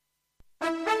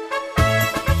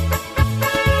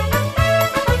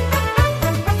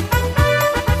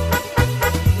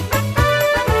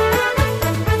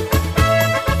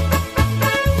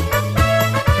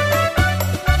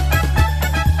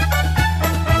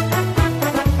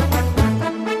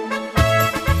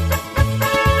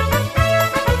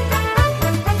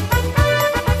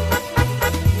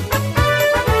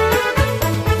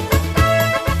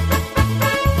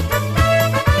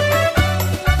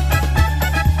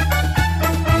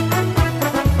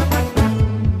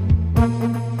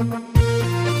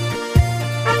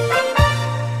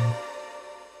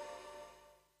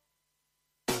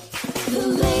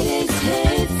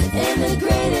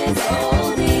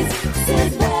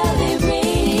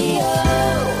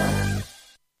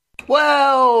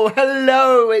Well,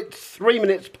 hello, it's 3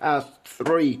 minutes past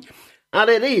 3, and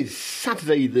it is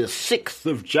Saturday the 6th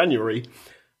of January,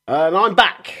 and I'm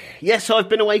back. Yes, I've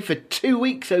been away for 2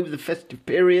 weeks over the festive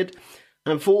period,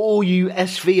 and for all you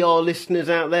SVR listeners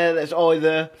out there, that's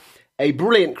either a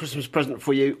brilliant Christmas present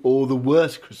for you or the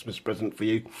worst Christmas present for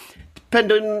you,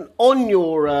 depending on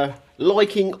your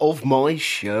liking of my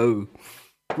show.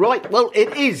 Right, well,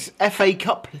 it is FA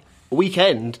Cup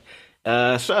weekend,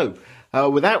 so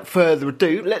without further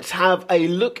ado, let's have a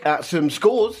look at some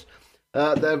scores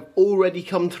that have already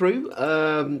come through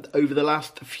over the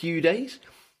last few days.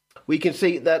 We can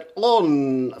see that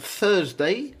on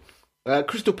Thursday,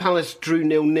 Crystal Palace drew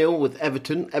 0-0 with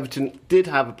Everton. Everton did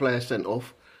have a player sent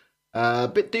off.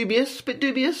 Bit dubious, but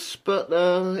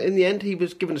in the end he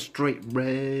was given a straight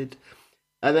red.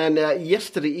 And then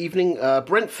yesterday evening,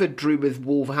 Brentford drew with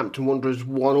Wolverhampton Wanderers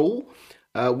 1-1.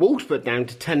 Wolves put down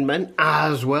to 10 men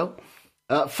as well.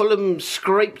 Fulham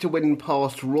scraped a win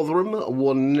past Rotherham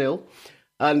 1-0.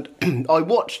 And I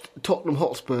watched Tottenham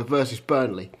Hotspur versus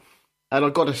Burnley. And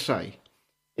I've got to say,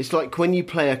 it's like when you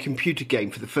play a computer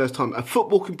game for the first time, a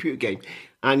football computer game,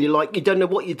 and you don't know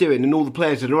what you're doing, and all the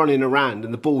players are running around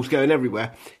and the ball's going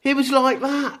everywhere. It was like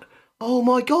that. Oh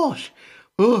my gosh.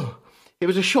 Oh, it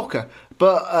was a shocker.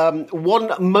 But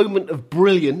one moment of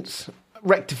brilliance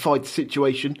rectified the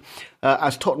situation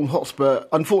as Tottenham Hotspur,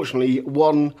 unfortunately,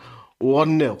 won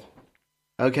 1-0.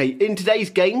 Okay, in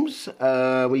today's games,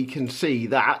 we can see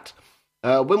that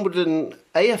AFC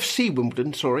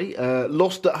Wimbledon,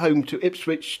 lost at home to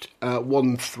Ipswich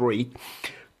 1-3.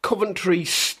 Coventry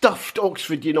stuffed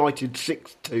Oxford United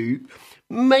 6-2.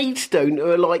 Maidstone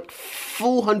are like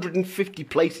 450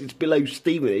 places below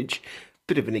Stevenage.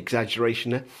 Bit of an exaggeration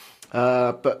there.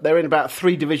 But they're in about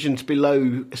 3 divisions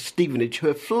below Stevenage, who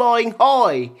are flying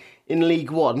high in League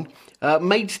One.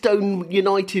 Maidstone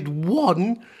United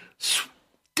 1,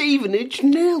 Stevenage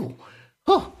 0.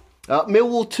 Huh.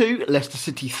 Millwall 2, Leicester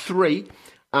City 3,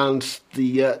 and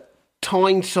the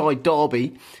Tyneside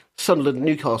derby,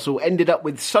 Sunderland-Newcastle, ended up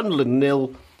with Sunderland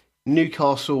 0,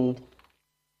 Newcastle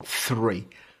 3.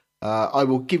 I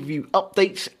will give you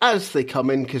updates as they come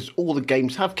in, because all the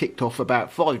games have kicked off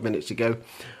about 5 minutes ago,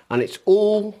 and it's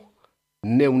all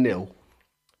 0-0.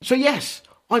 So yes,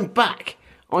 I'm back.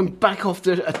 I'm back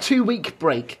after a 2-week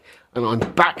break, and I'm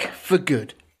back for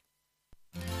good.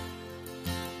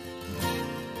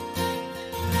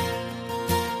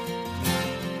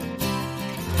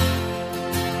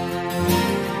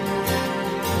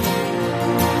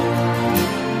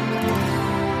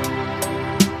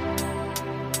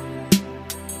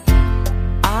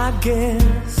 I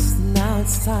guess now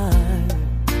it's time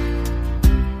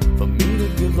for me to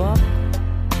give up.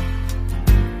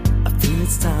 I feel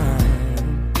it's time.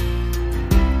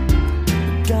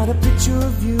 Got a picture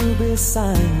of you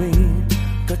beside me.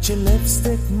 Got your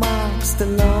lipstick mark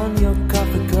still on your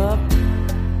coffee cup.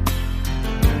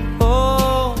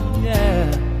 Oh yeah.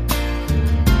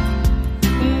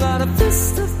 Got a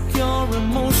fist of pure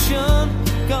emotion.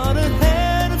 Got a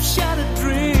head of shattered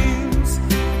dreams.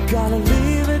 Gotta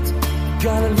leave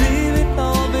it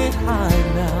all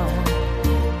behind now.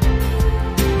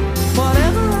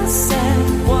 Whatever I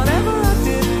said, whatever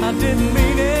I didn't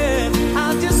mean it.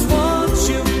 I just want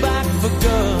you back for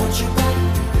good. Want you back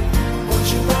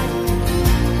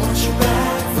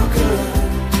for good.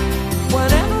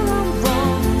 Whenever I'm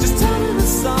wrong, just tell me the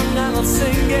song and I'll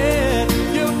sing it.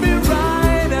 You'll be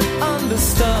right and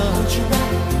understood. Want you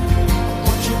back.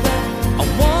 I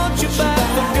want you back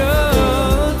for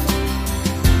good.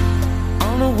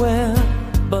 Unaware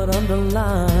but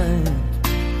underlined,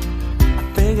 I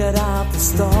figured out the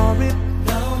story.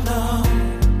 No,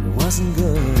 it wasn't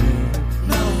good.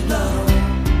 No,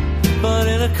 but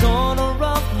in a corner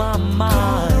of my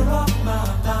mind,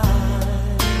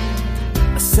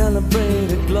 I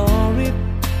celebrated glory.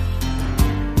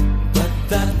 But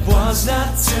that was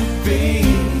not to be.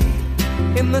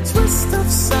 In the twist of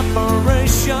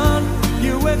separation,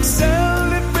 you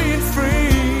excelled at being free.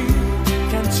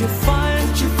 Can't you find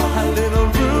a little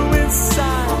room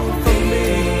inside for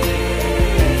me?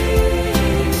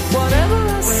 Whatever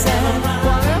I said,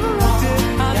 whatever I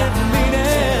didn't mean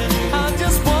it. I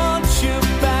just want you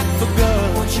back for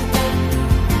good. Want you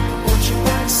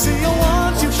back. See, I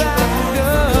want you back for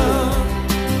good.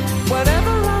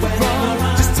 Whenever I'm wrong,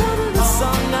 just tell me the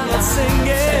song and I'll sing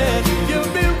it.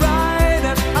 You'll be right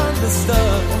and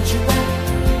understood. Want you back.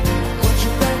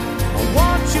 I want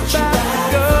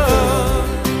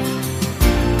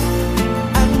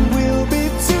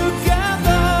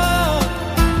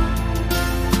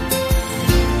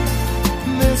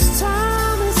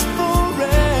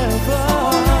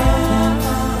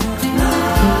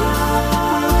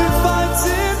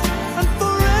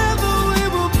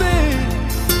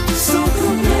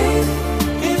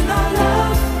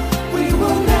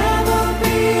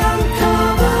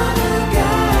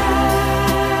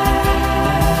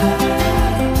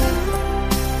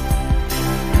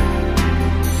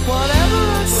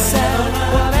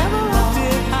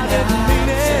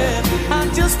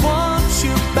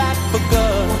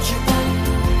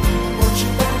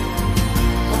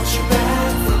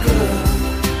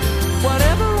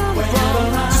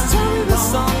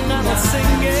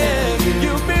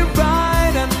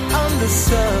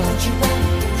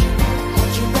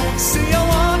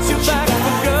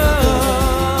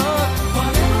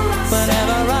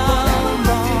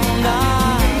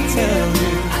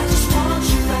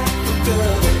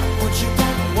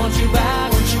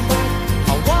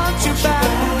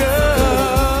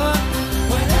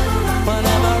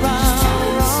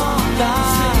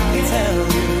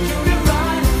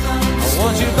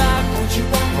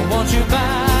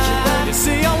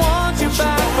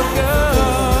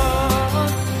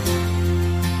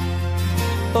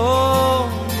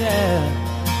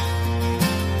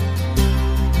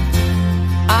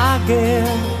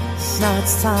guess now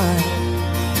it's time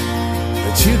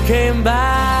that you came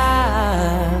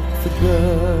back for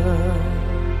good.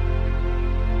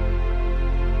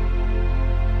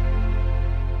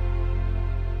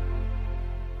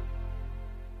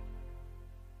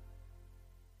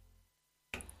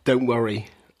 Don't worry,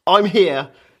 I'm here.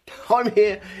 I'm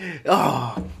here.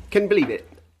 Oh, can you believe it?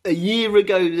 A year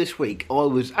ago this week, I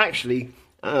was actually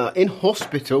in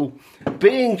hospital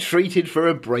being treated for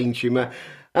a brain tumour.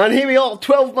 And here we are,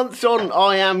 12 months on,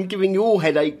 I am giving you all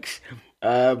headaches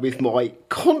with my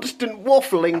constant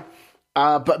waffling,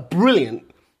 but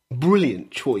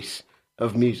brilliant choice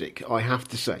of music, I have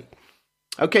to say.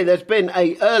 Okay, there's been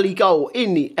an early goal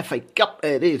in the FA Cup.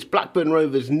 It is Blackburn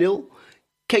Rovers 0,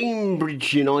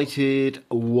 Cambridge United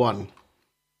 1.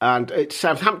 And it's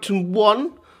Southampton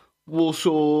 1,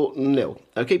 Walsall 0.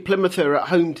 Okay, Plymouth are at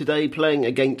home today playing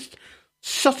against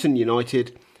Sutton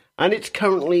United. And it's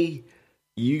currently,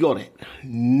 you got it,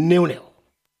 0-0.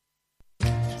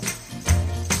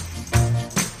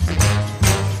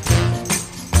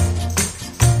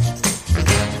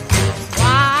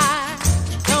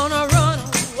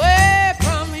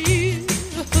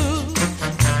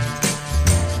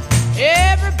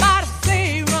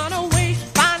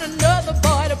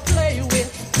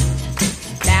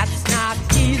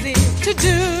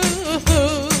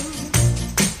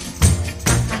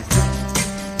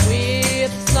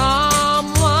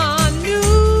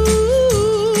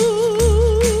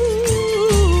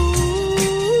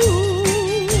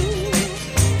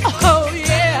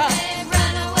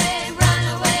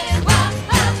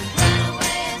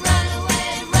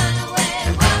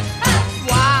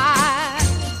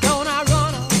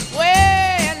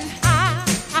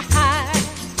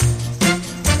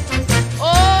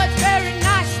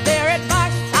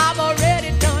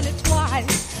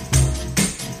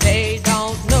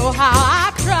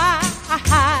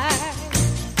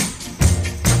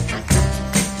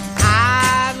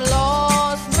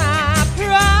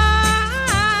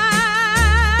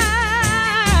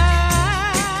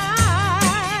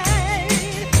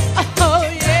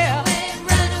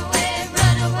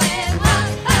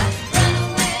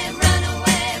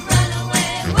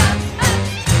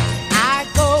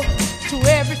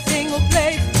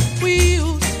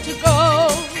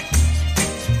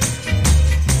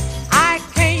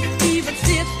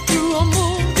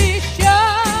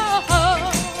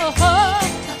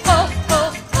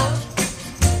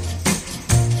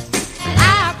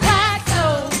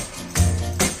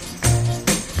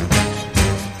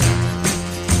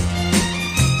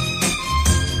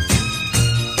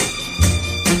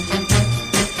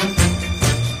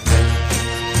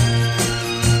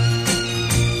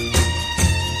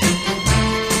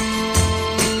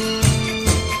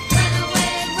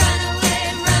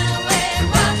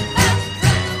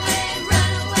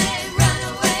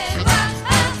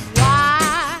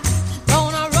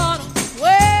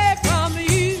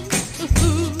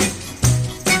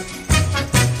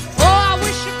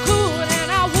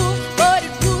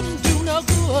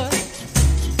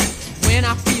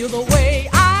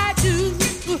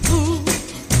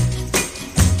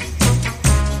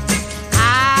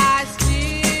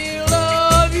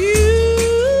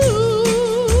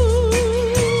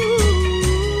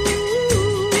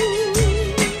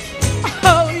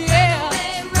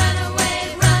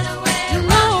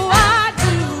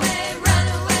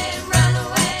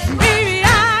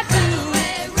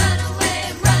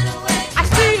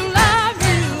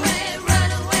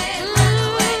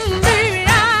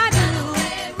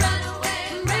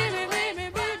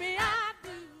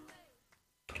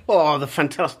 Oh, the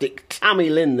fantastic Tammy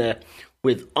Lynn there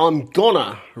with I'm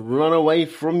Gonna Run Away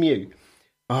From You.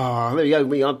 Ah, there you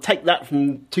go. I'll take that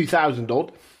from 2000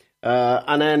 odd.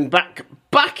 And then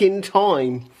back in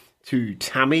time to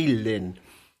Tammy Lynn.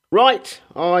 Right,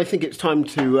 I think it's time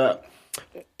to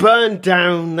burn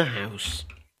down the house.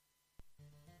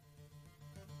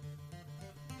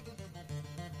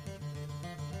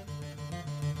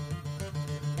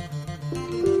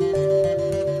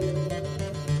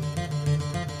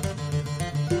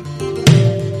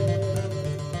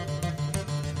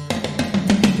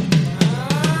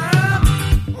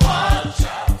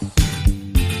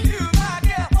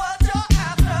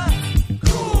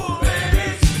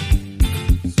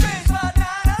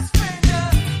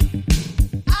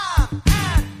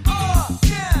 Oh!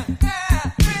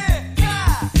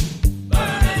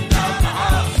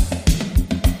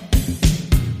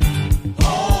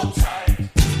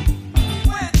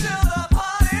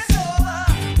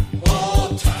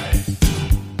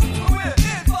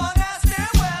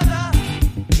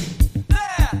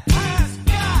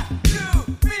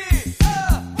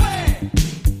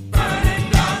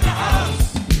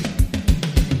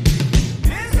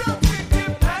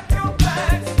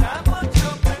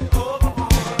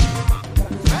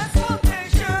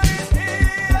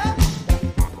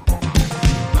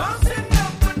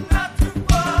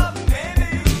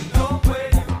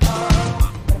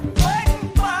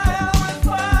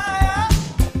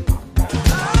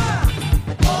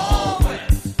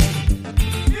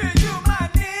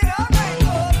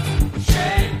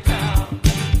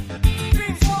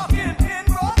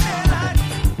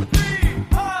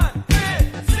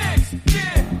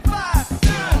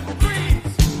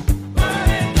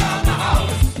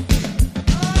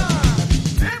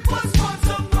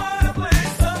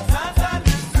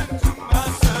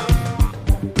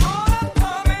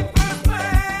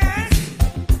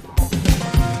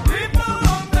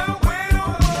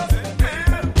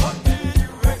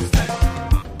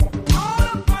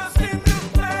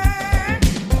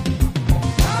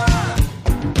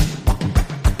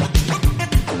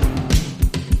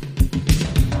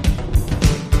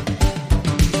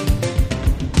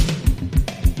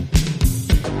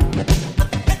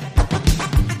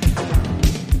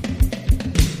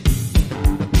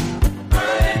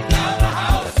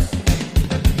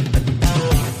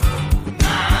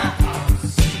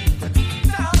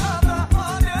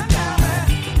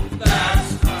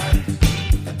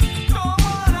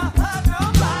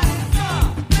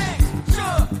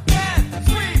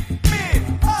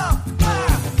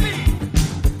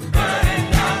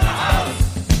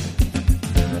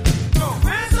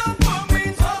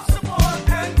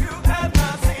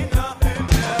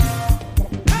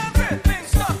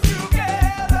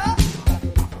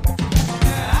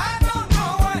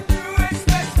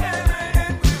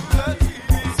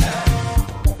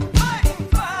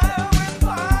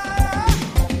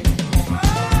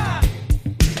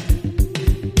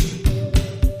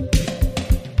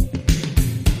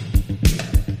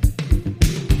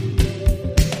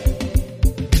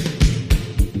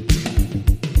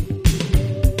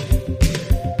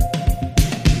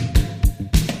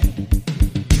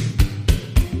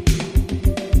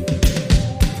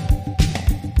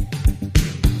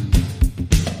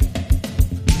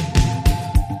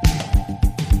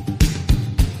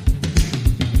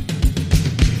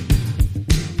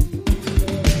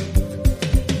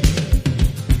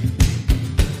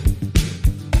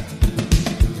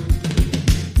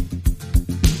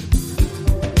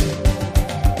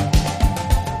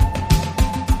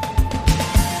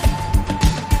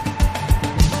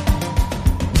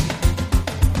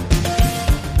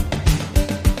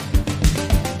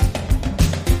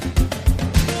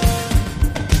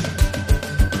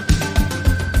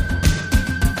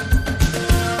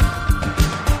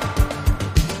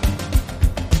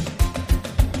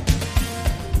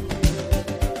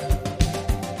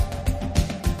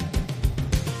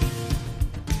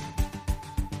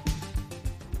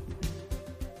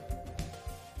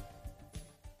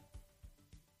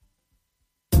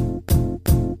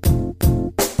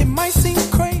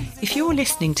 If you're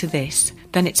listening to this,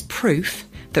 then it's proof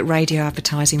that radio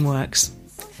advertising works.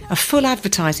 A full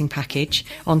advertising package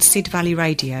on Sid Valley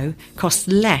Radio costs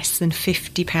less than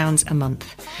 £50 a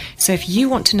month. So if you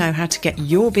want to know how to get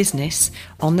your business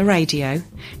on the radio,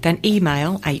 then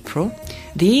email April.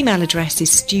 The email address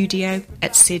is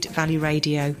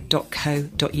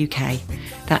studio@sidvalleyradio.co.uk.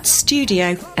 That's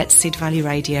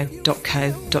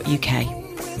studio@sidvalleyradio.co.uk.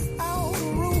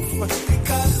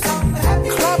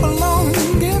 Clap along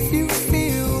if you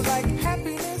feel like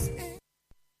happiness.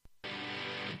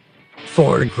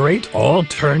 For great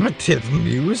alternative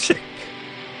music,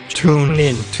 tune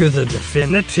in to the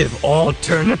Definitive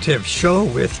Alternative Show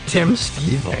with Tim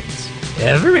Stevens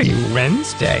every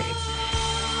Wednesday.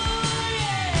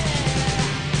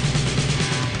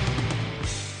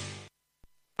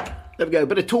 There we go,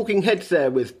 bit of Talking Heads there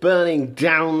with Burning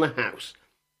Down the House.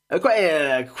 Quite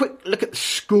a quick look at the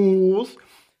scores.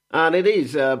 And it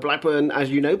is Blackburn, as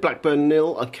you know, Blackburn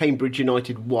 0, Cambridge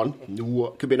United 1.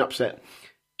 Ooh, could be an upset.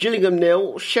 Gillingham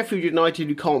 0, Sheffield United,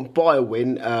 who can't buy a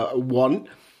win, 1.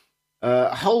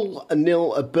 Hull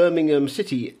 0, Birmingham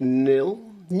City 0.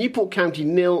 Newport County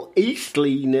 0,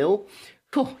 Eastleigh 0.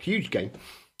 Oh, huge game.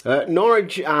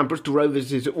 Norwich and Bristol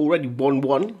Rovers is already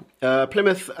 1-1.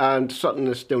 Plymouth and Sutton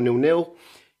are still 0-0.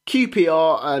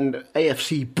 QPR and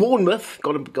AFC Bournemouth,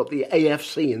 got the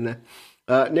AFC in there.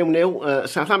 0-0.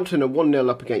 Southampton are 1-0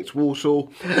 up against Walsall.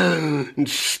 And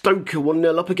Stoke are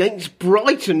 1-0 up against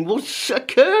Brighton. What's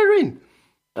occurring?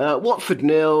 Watford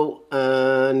 0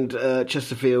 and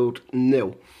Chesterfield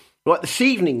 0. Right, this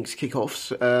evening's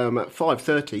kickoffs at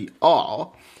 5:30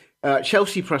 are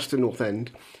Chelsea, Preston North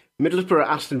End, Middlesbrough,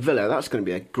 Aston Villa. That's going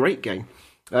to be a great game.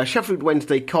 Sheffield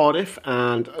Wednesday, Cardiff,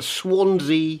 and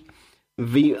Swansea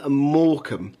v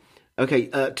Morecambe. Okay,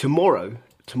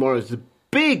 tomorrow's the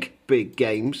big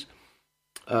games,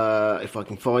 if I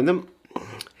can find them.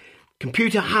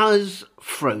 Computer has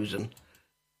frozen.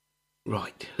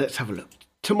 Right, let's have a look.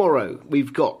 Tomorrow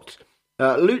we've got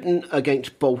Luton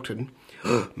against Bolton,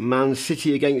 Man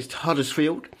City against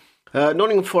Huddersfield,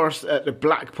 Nottingham Forest at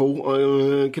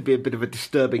Blackpool. Could be a bit of a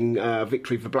disturbing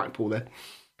victory for Blackpool there.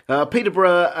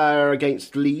 Peterborough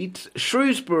against Leeds,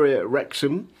 Shrewsbury at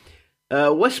Wrexham,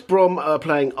 West Brom are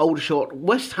playing Aldershot,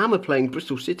 West Ham are playing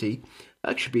Bristol City.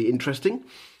 That should be interesting.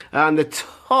 And the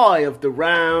tie of the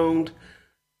round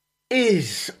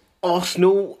is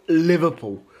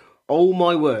Arsenal-Liverpool. Oh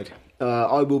my word.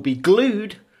 I will be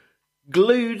glued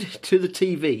to the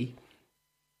TV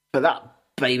for that,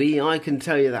 baby. I can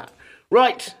tell you that.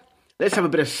 Right, let's have a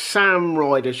bit of Sam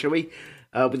Ryder, shall we?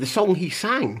 With the song he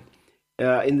sang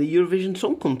in the Eurovision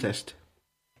Song Contest.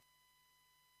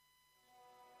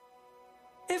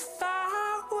 If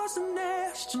I was an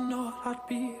astronaut, I'd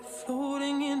be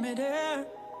floating in midair,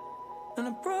 and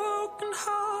a broken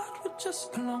heart would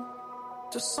just belong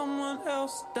to someone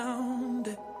else down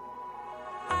there.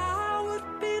 I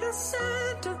would be the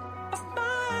center of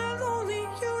my lonely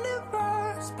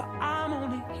universe, but I'm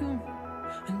only human,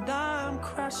 and I'm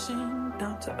crashing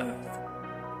down to earth.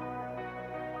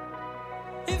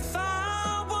 If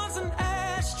I was an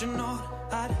astronaut,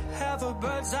 I'd have a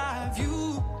bird's eye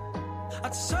view.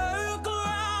 I'd circle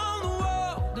around the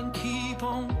world and keep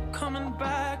on coming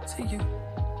back to you.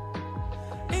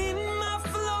 In my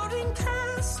floating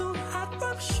castle, I'd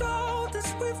rub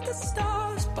shoulders with the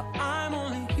stars, but I'm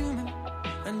only human,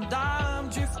 and I'm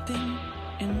drifting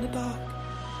in the dark.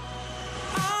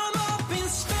 I'm up in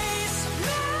space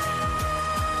now.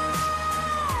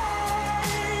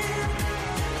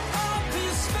 Up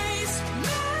in space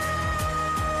now.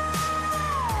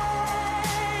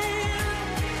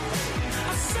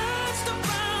 I searched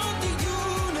around the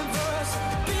universe,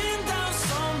 been down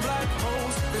some black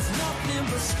holes. There's nothing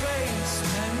but space,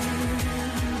 man.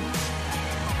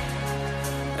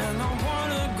 And I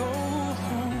wanna go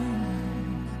home.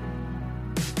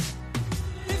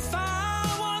 If I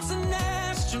was an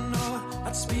astronaut,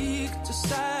 I'd speak to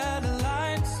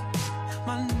satellites.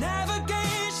 My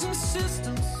navigation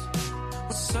systems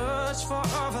would search for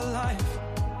other life.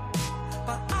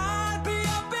 But I'd be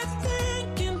up and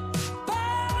thinking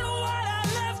about what I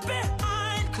left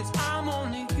behind, 'cause I'm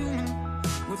only human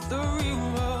with the real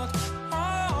world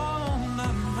on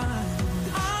my mind.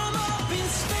 I'm up in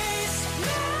space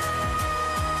now.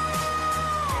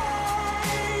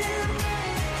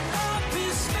 Up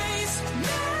in space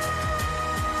now.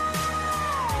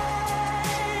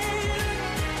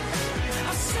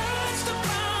 I've searched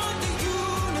around the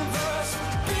universe,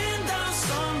 been down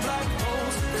some black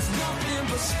holes. There's nothing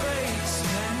but space,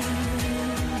 man.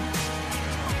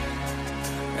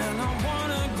 And I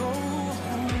wanna go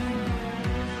home.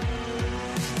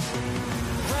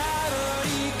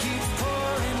 Gravity keeps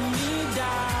pulling me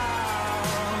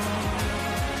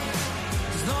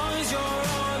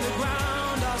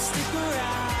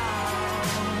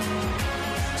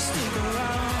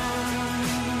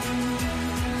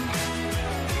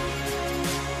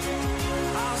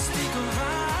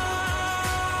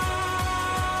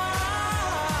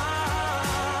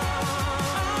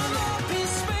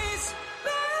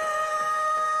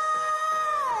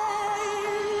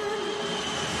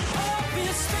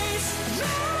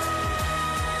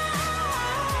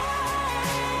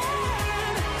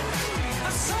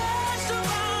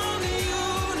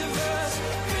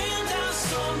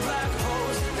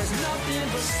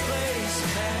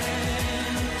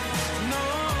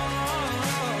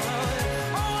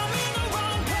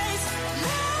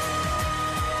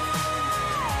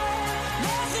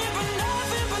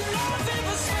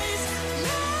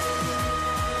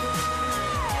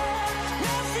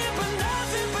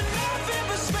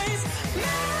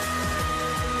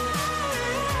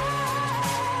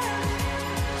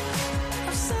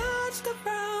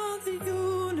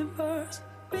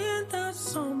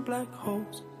black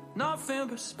holes, nothing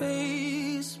but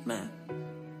space, man.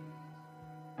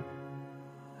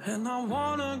 And I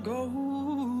wanna go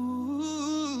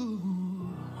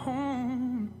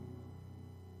home.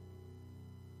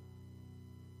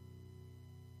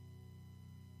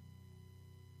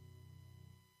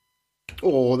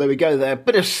 Oh, there we go there.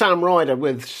 Bit of Sam Ryder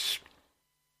with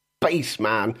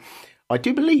Spaceman. I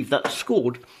do believe that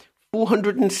scored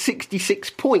 466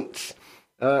 points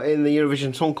in the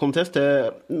Eurovision Song Contest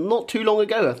not too long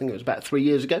ago. I think it was about 3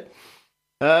 years ago.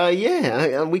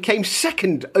 And we came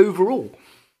second overall.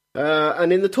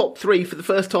 And in the top three for the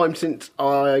first time since,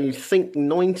 I think,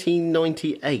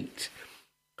 1998.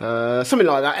 Something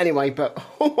like that anyway, but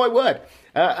oh my word.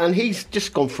 And he's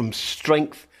just gone from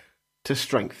strength to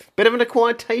strength. Bit of an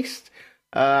acquired taste,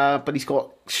 but he's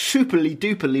got superly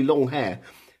duperly long hair.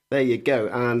 There you go.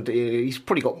 And he's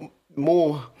probably got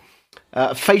more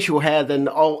facial hair than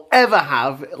I'll ever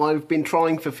have. I've been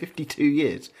trying for 52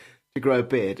 years to grow a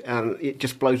beard, and it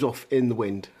just blows off in the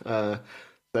wind. So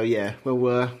yeah,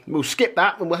 we'll skip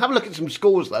that, and we'll have a look at some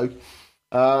scores though.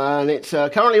 And it's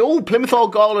currently all Plymouth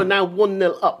Argyle are now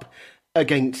 1-0 up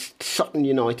against Sutton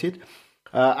United.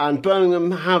 And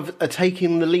Birmingham have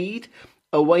taken the lead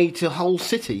away to Hull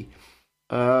City.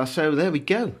 So there we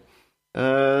go.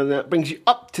 That brings you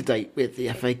up to date with the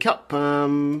FA Cup.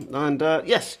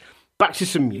 Yes, back to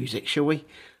some music, shall we?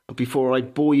 Before I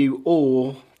bore you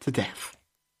all to death.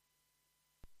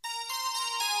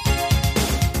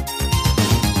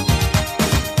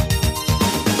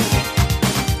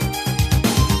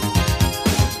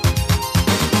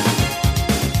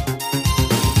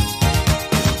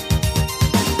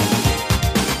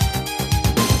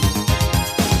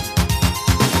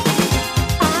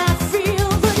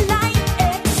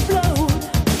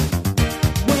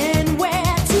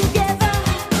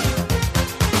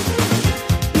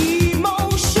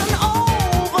 Emotion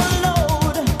overload.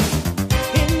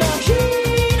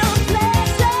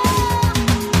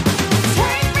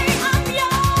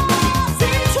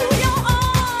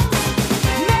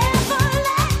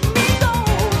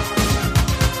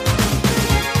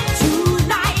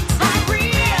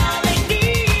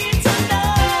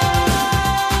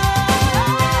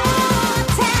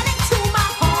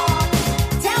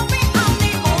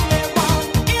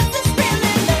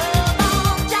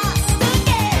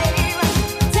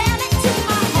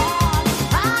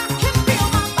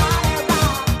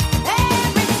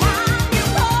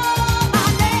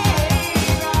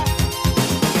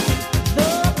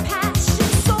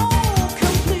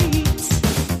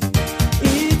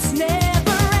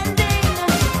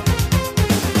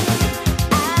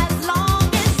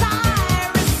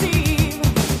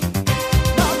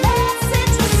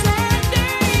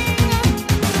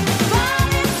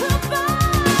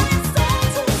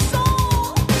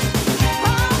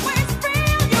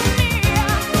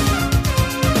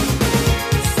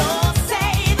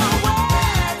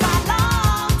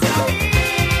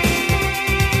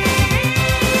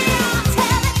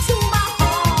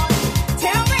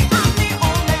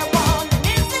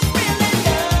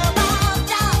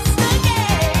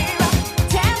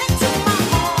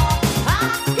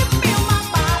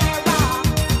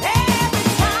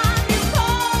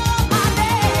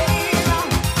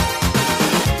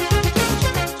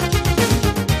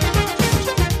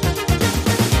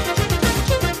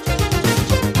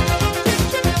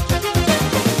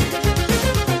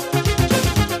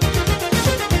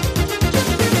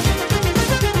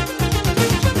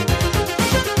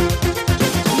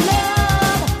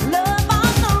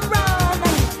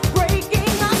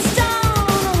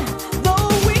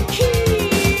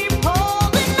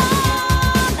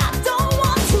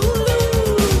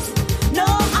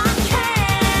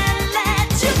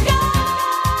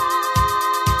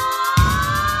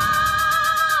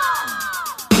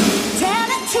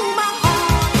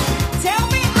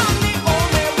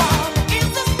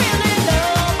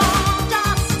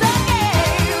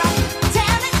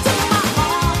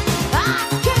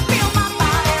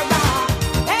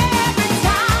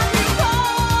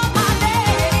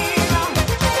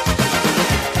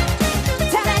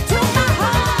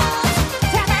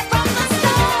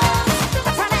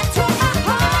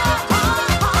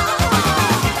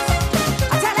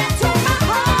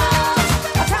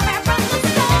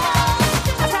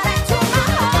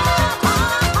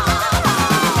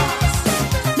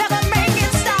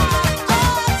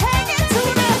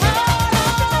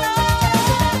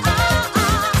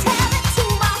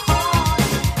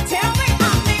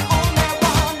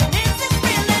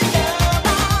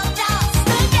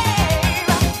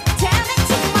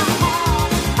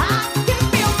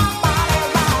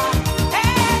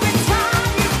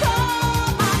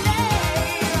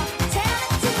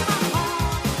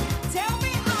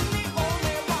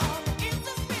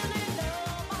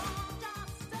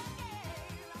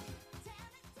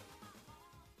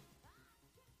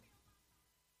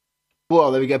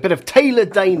 Well, there we go. A bit of Taylor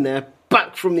Dane there,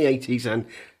 back from the 80s, and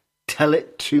Tell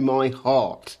It to My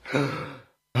Heart.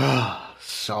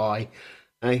 Sigh.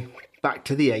 Hey, back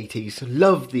to the 80s.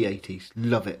 Love the 80s.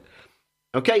 Love it.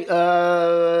 Okay,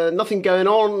 nothing going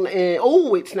on.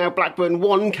 It's now Blackburn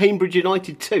 1, Cambridge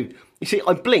United 2. You see,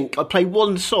 I blink, I play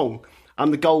one song,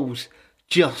 and the goals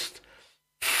just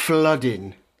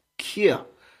flooding. Kia.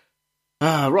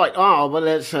 Right, well,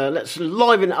 let's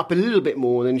liven it up a little bit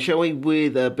more then, shall we,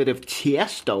 with a bit of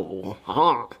Tiesto.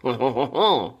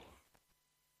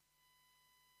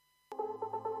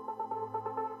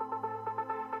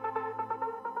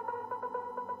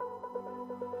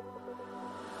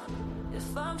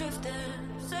 If I'm drifting,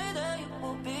 say that you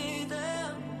will be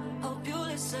there. Hope you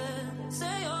listen,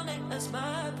 say your name as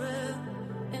my breath.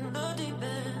 In the deep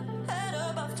end, head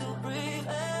about to breathe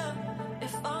air.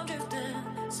 If I'm drifting,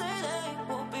 say that you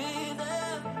will be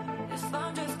there. If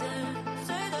I'm drifting,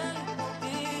 say that you will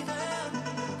be there.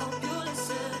 Hope you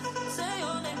listen, say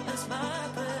your name as my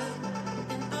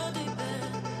breath. In the deep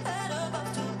end, head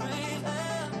about to breathe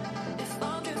air. If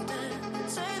I'm drifting,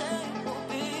 say that you will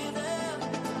be there.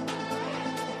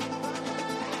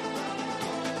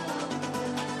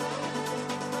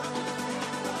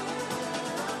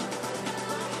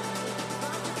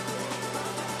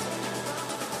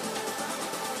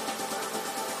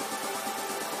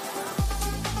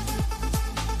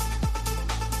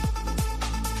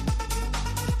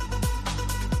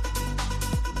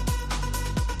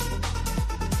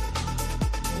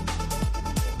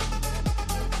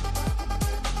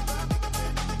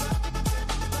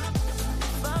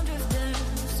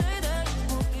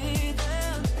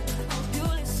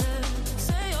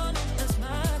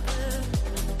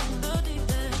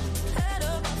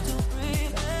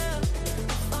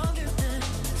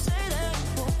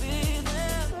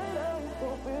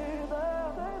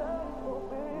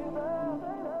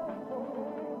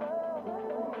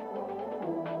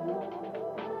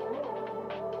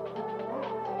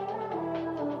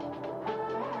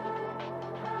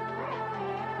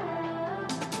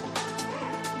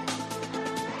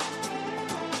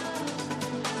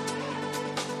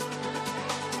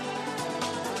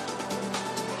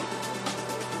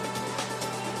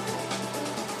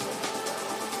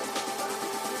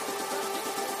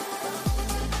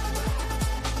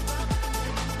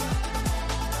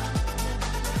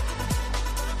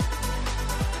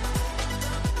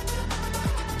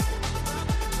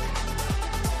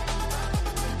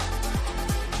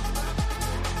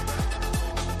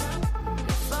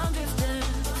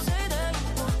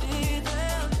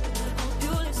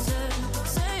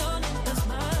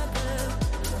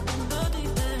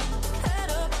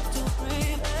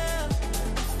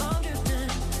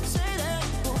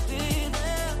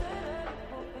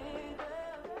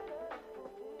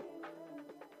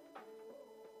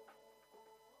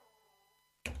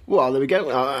 Well, there we go.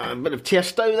 A bit of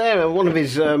Tiesto there, one of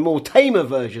his more tamer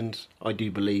versions, I do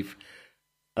believe.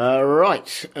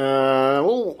 Right.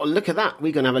 Look at that.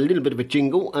 We're going to have a little bit of a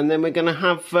jingle, and then we're going to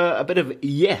have a bit of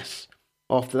Yes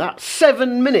after that.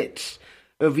 7 minutes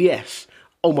of Yes.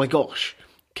 Oh my gosh.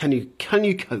 Can you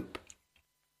cope?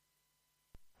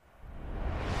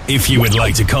 If you would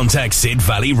like to contact Sid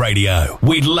Valley Radio,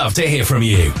 we'd love to hear from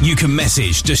you. You can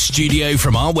message the studio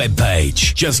from our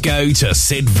webpage. Just go to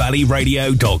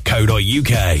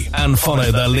sidvalleyradio.co.uk and follow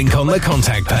the link on the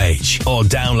contact page, or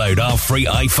download our free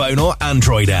iPhone or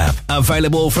Android app,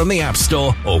 available from the App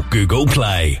Store or Google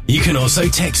Play. You can also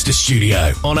text the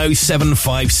studio on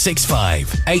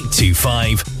 07565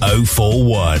 825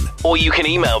 041, or you can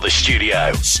email the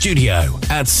studio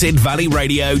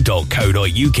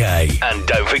 @sidvalleyradio.co.uk. And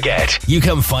don't forget, you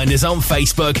can find us on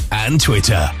Facebook and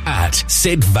Twitter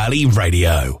 @Sid Valley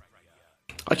Radio.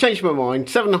 I changed my mind.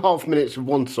 7.5 minutes of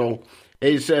one song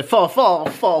is far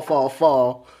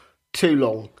too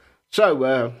long.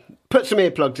 So put some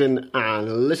earplugs in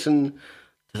and listen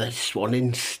to this one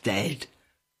instead.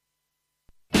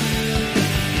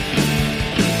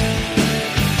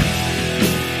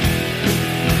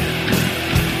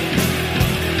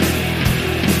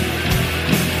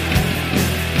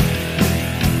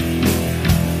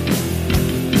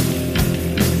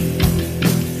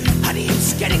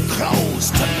 Getting close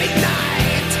to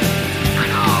midnight,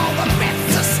 and all the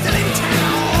bets are still in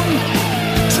town.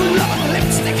 True love and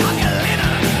lipstick on your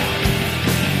linen,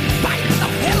 bite the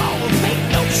pillow, make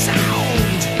no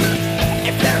sound.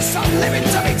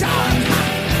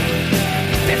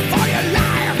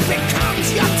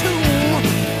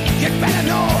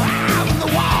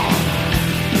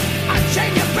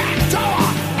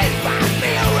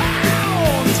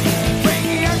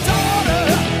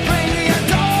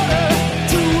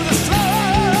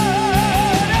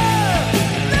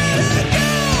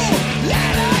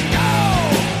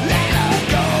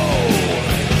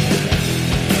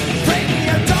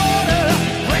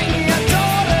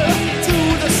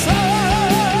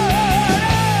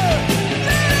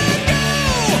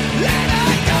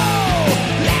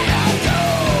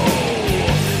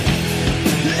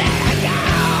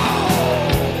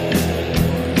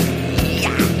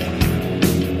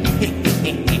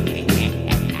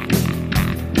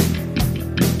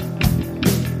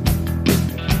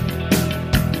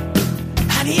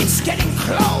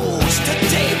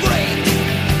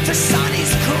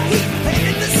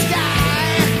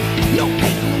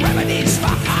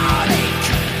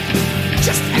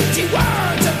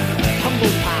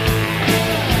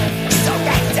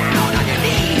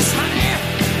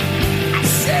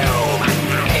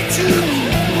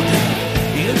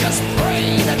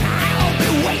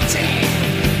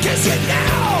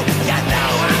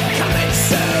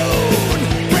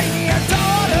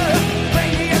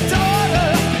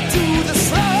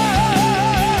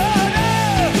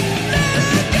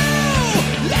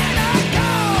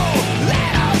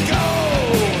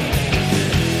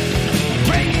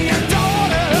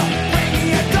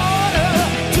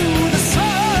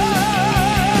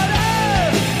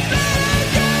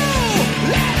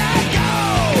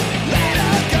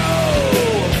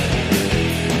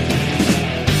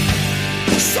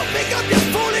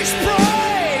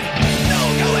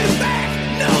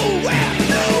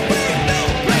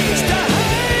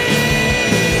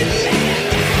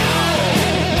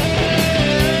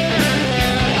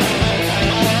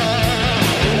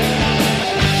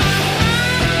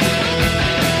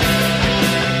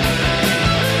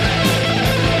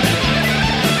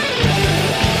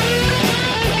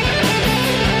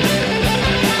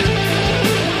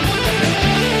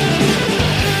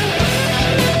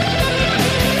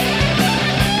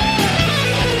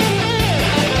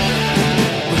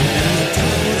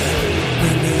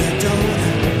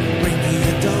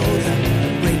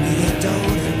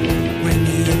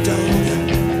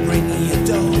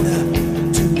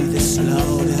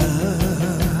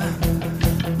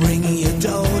 bring your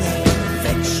daughter,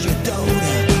 fetch your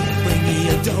daughter, bring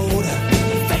your daughter,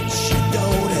 fetch your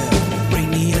daughter,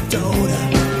 bring your daughter,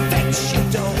 fetch your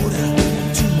daughter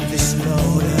to the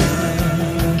slaughter.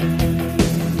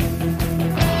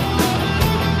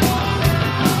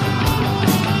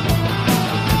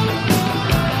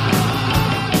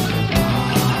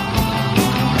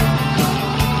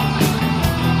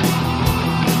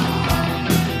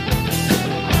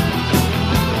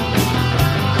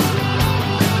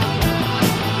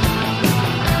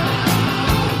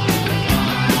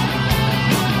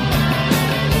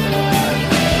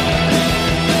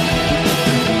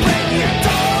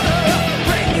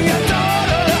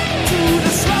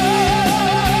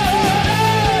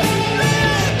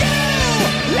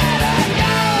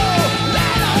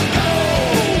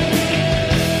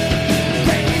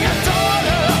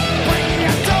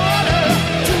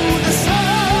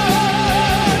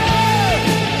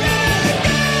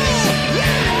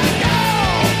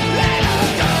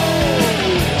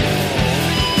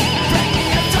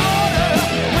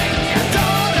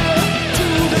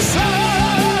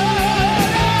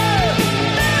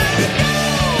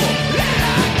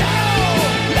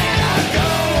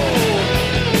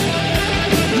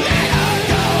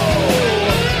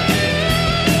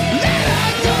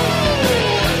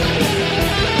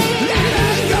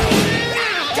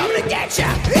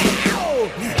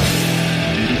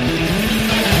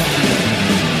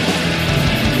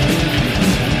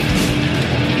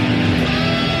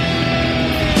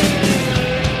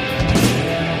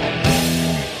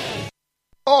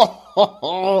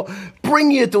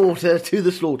 Bring your daughter to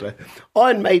the slaughter.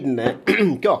 Iron Maiden there.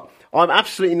 God, I'm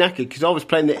absolutely knackered because I was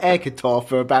playing the air guitar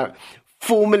for about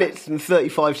 4 minutes and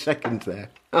 35 seconds there.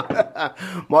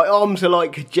 My arms are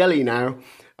like jelly now,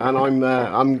 and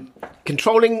I'm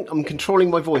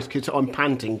controlling my voice because I'm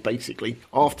panting basically.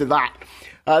 After that,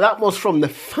 that was from the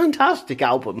fantastic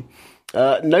album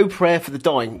No Prayer for the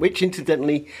Dying, which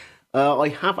incidentally I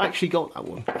have actually got that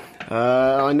one.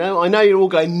 I know you're all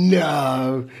going,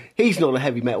 no, he's not a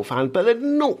heavy metal fan, but they're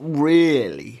not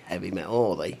really heavy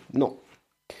metal, are they?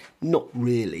 Not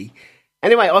really.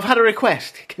 Anyway, I've had a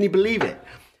request. Can you believe it?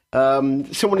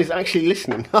 Someone is actually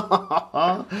listening.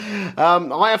 I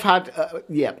have had,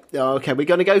 okay, we're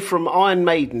going to go from Iron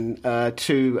Maiden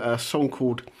to a song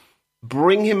called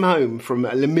Bring Him Home from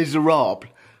Les Miserables.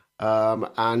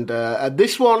 And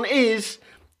this one is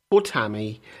for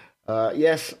Tammy.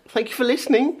 Yes, thank you for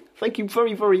listening. Thank you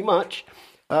very, very much.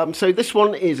 So this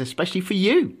one is especially for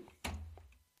you.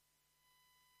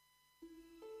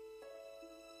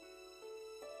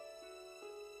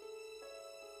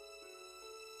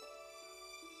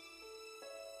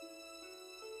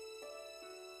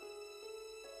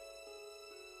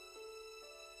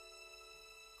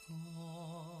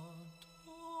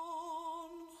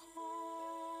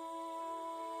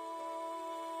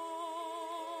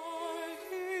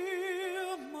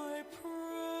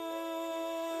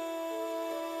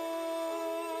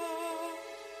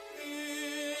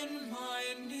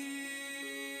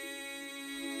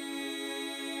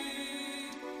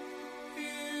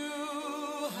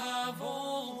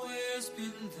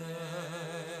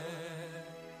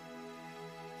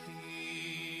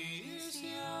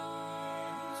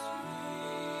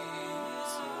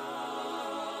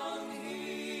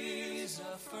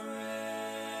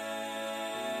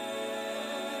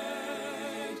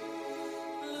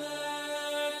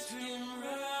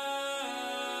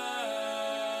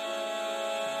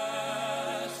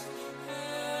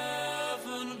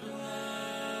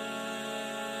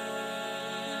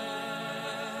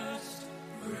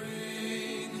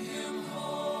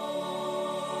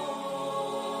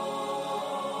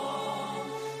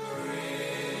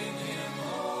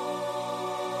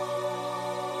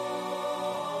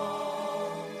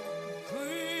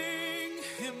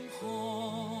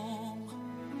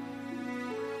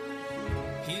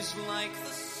 He's like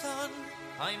the sun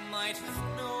I might have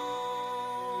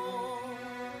known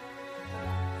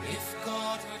if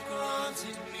God had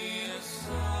granted me a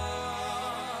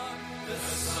son. The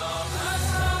sun has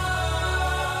I,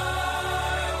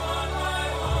 one by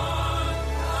one,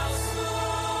 how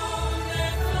soon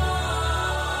they fly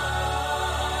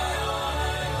on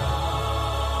and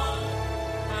on.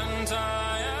 And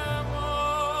I am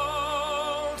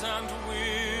old and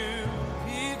will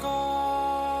be gone.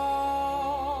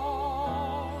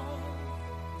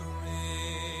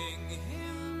 Bring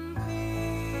him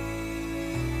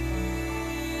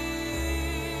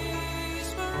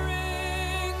peace,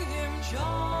 bring him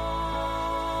joy.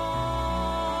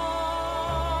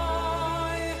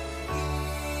 He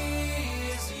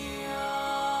is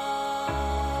young,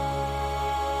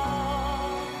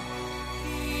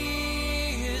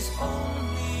 he is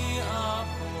only a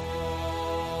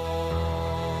boy.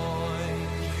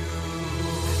 You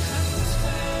can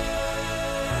take,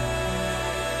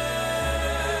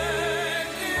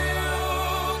 you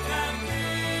can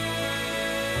give.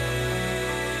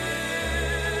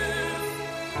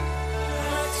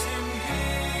 Let him be.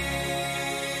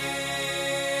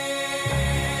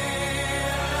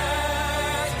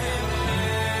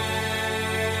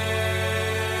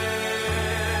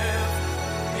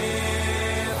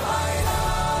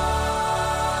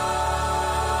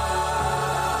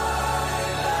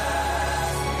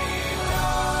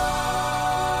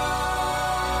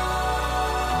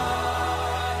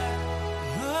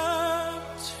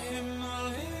 Let him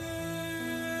live,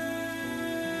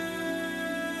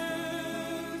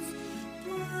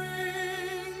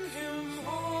 bring him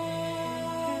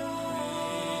home,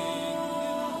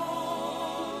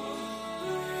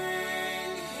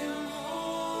 bring him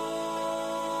home,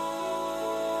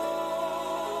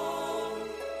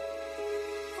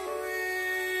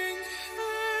 bring him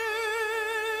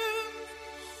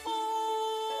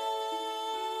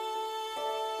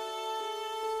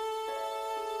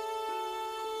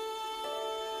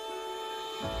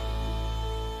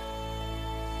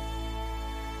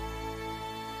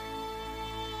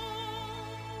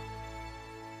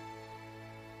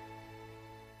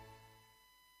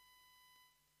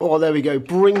Oh, there we go.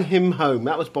 Bring Him Home.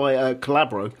 That was by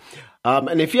Calabro.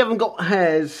 And if you haven't got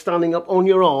hairs standing up on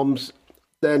your arms,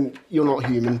 then you're not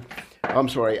human. I'm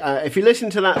sorry. If you listen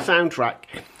to that soundtrack,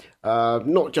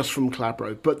 not just from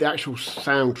Calabro, but the actual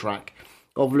soundtrack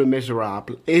of Les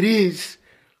Miserables, it is,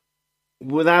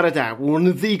 without a doubt, one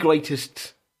of the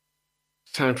greatest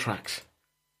soundtracks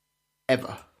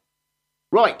ever.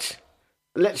 Right,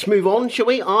 let's move on, shall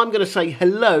we? I'm going to say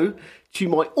hello to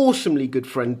my awesomely good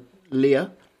friend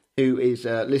Leah, who is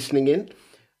listening in.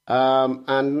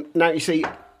 And now you see,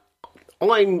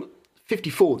 I'm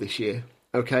 54 this year,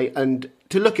 okay? And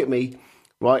to look at me,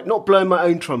 right, not blowing my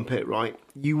own trumpet, right,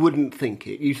 you wouldn't think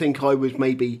it. You think I was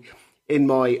maybe in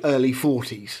my early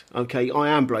 40s, okay? I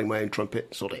am blowing my own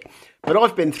trumpet, sorry. But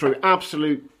I've been through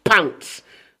absolute pants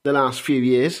the last few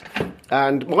years,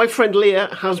 and my friend Leah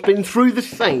has been through the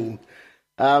same.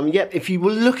 Yet, if you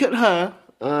will look at her,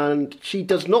 and she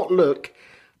does not look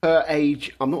her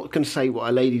age. I'm not going to say what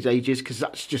a lady's age is, because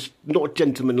that's just not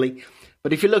gentlemanly.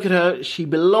 But if you look at her, she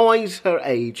belies her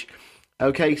age.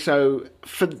 Okay, so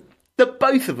for the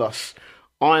both of us,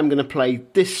 I'm going to play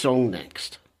this song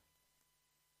next.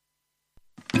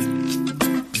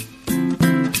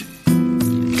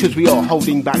 Because we are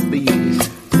holding back the years.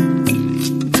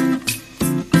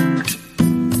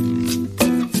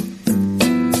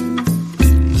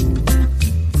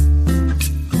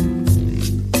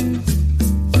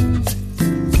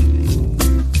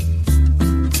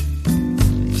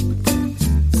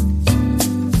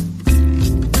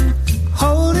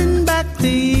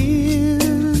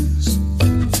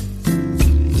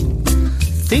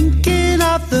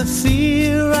 The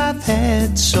fear I've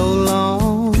had so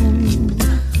long.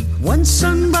 When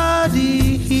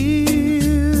somebody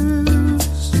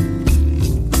hears,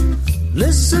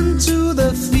 listen to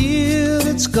the fear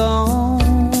that's gone.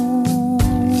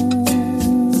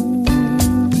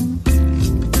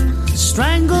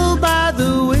 Strangled by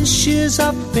the wishes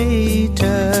of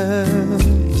Mater,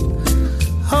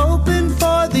 hoping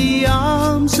for the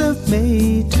arms of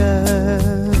Mater.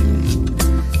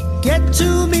 Get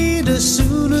to meet us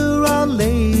sooner or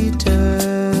later.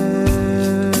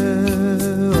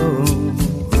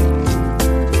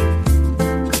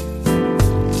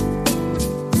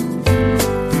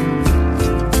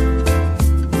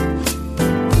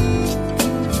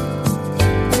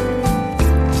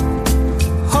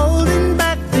 Holding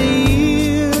back the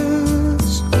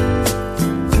years,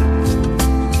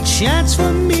 chance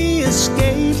for me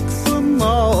escape from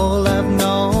all I've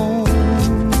known.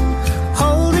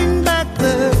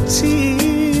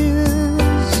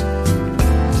 Tears,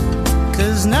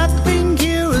 'cause nothing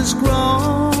here has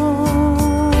grown.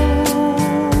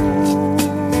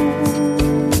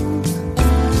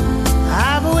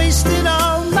 I've wasted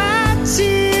all my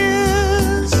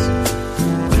tears,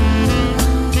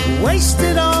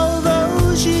 wasted all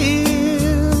those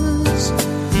years.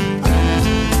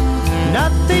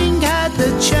 Nothing had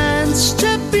the chance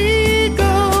to be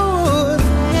gold.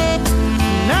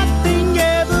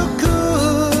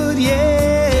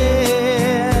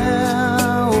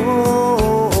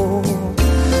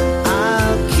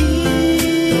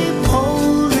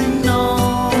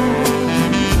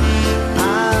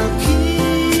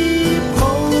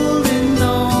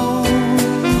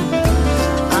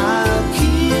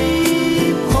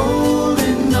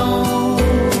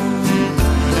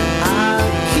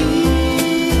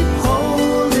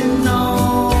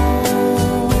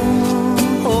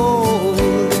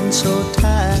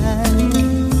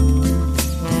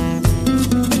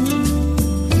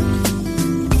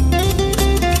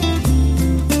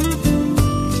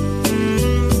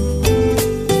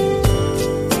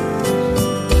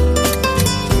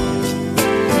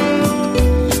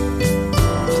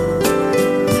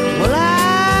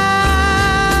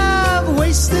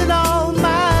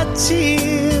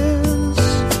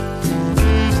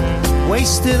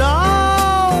 wasted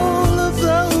all of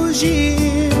those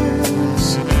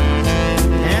years,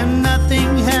 and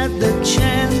nothing had the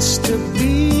chance to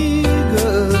be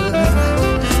good,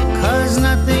 'cause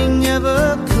nothing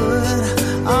ever could.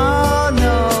 Oh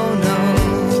no,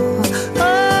 no.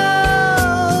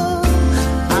 Oh,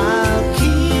 I'll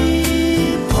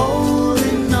keep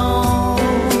holding on.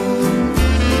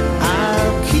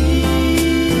 I'll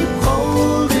keep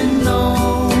holding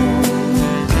on.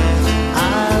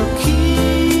 I'll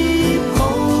keep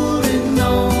holding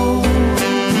on.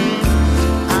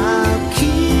 I'll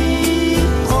keep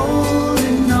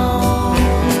holding on.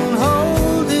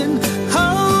 Holding,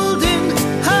 holding,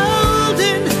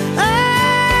 holding. Oh,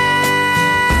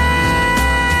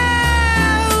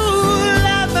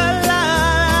 la la la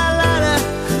la la.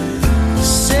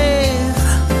 Said,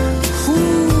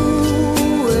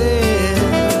 ooh,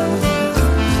 well,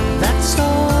 that's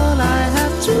all I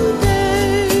have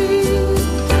today.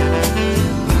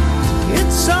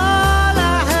 It's all I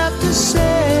have to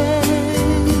say.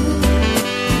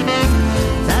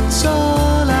 That's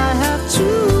all I have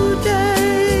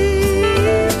today.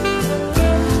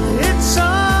 It's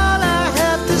all I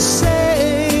have to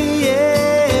say. Yeah.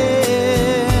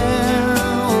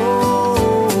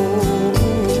 Oh.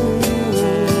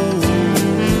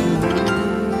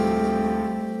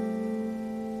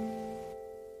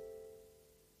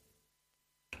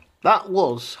 That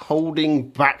was Holding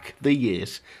Back the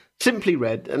Years, Simply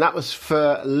Red, and that was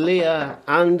for Leah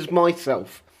and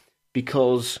myself,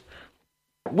 because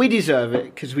we deserve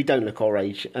it, because we don't look our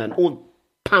age, and all the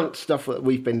pant stuff that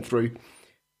we've been through.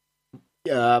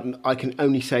 I can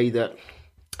only say that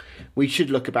we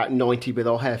should look about 90 with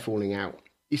our hair falling out.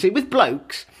 You see, with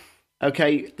blokes,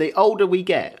 okay, the older we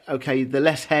get, okay, the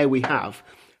less hair we have,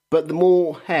 but the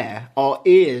more hair our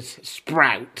ears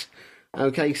sprout.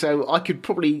 Okay, so I could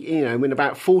probably, in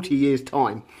about 40 years'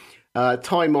 time,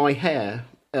 tie my hair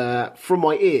from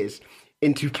my ears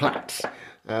into plaits.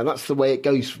 That's the way it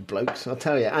goes for blokes, I'll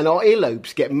tell you. And our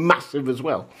earlobes get massive as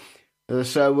well.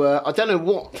 So I don't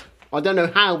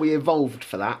know how we evolved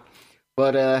for that,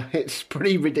 but it's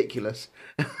pretty ridiculous.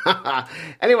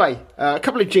 Anyway, a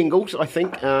couple of jingles, I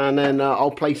think, and then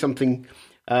I'll play something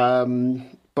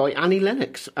by Annie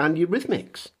Lennox and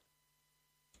Eurythmics.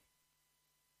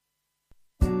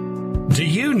 Do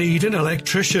you need an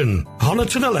electrician?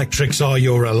 Honiton Electrics are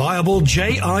your reliable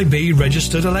JIB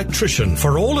registered electrician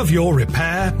for all of your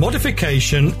repair,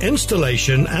 modification,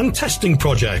 installation and testing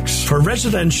projects for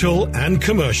residential and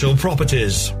commercial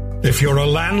properties. If you're a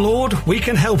landlord, we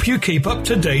can help you keep up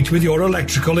to date with your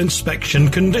electrical inspection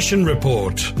condition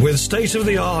report. With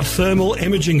state-of-the-art thermal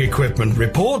imaging equipment,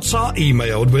 reports are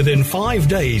emailed within 5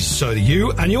 days so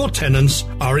you and your tenants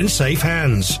are in safe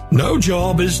hands. No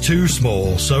job is too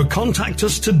small, so contact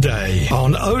us today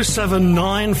on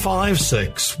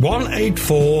 07956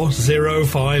 184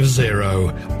 050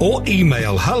 or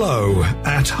email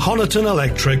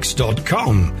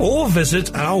hello@honitonelectrics.com or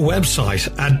visit our website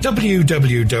at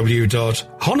www.honitonelectrics.com.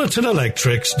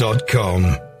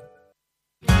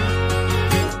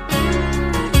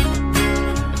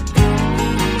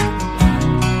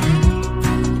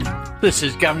 This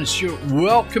is Gavin Stewart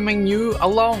welcoming you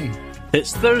along.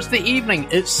 It's Thursday evening,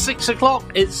 it's 6 o'clock,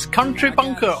 it's Country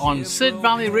Bunker on Sid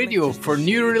Valley Radio for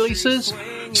new releases,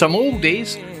 some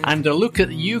oldies, and a look at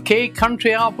the UK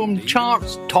Country Album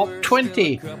Charts Top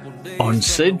 20 on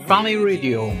Sid Valley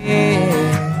Radio.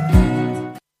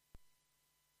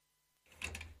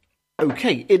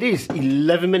 Okay, it is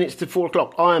 11 minutes to 4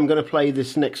 o'clock. I am going to play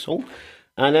this next song,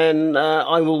 and then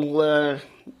I will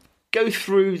go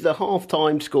through the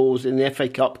half-time scores in the FA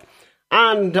Cup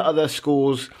and other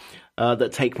scores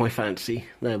that take my fancy.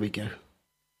 There we go.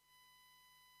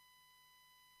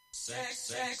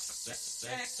 Sex,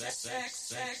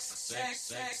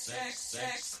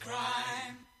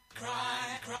 crime,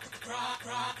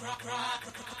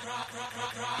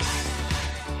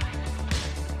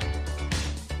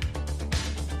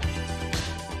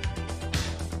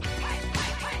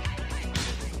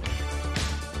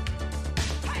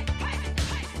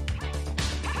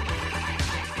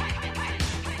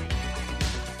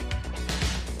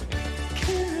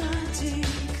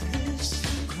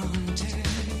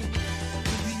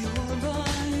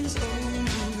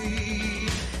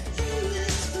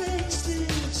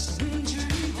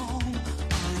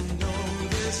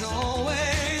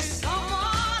 Always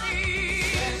someone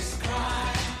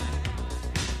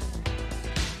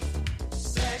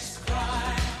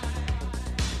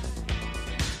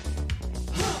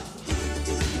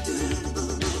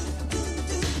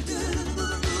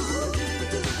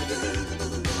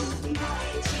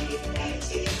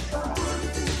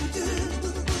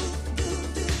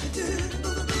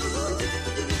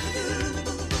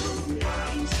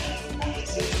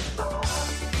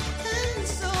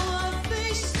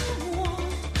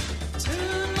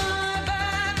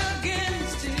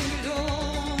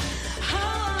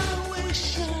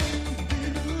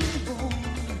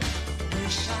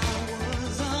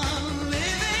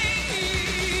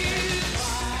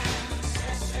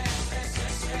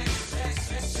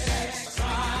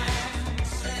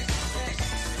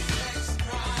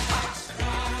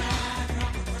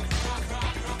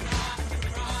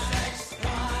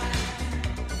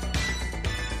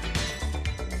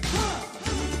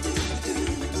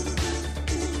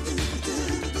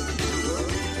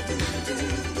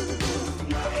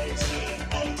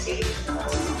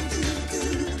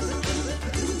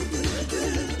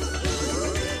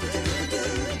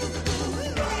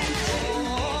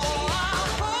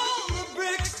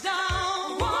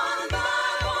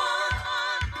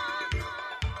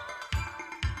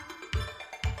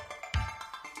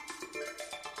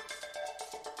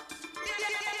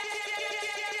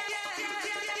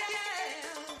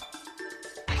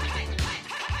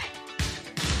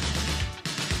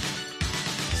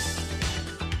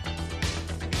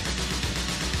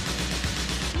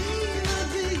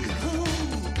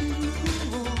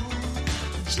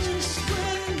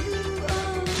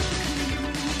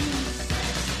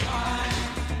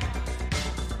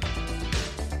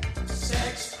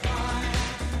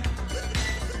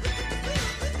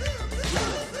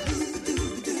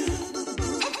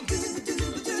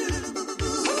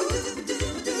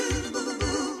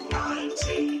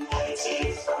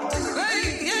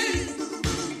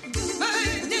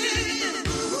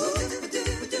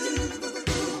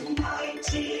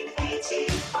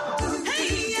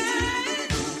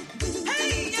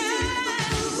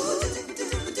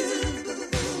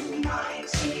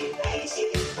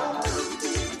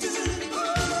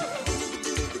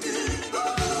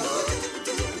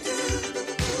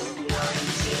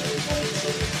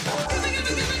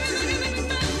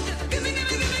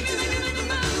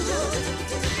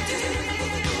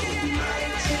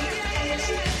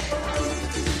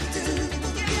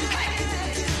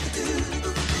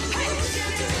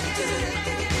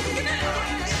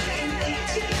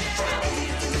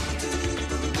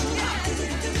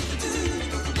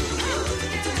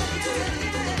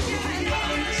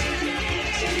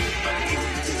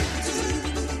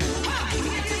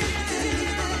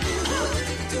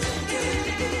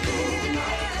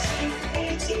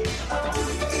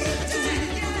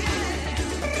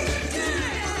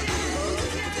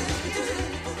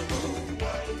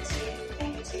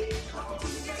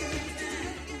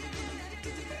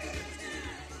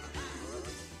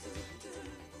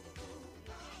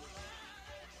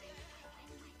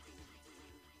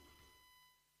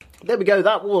there we go.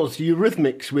 That was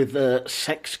Eurythmics with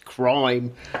Sex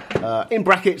Crime, in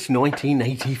brackets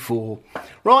 1984.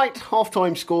 Right,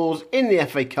 half-time scores in the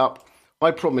FA Cup.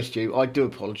 I promised you, I do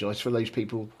apologise for those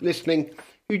people listening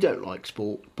who don't like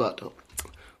sport, but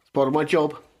it's part of my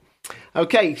job.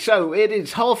 Okay, so it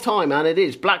is half-time, and it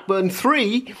is Blackburn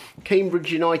 3,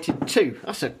 Cambridge United 2.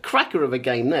 That's a cracker of a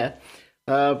game there.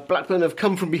 Blackburn have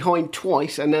come from behind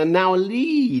twice and are now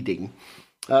leading.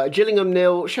 Gillingham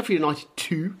 0, Sheffield United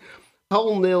 2,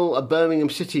 Hull 0, Birmingham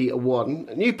City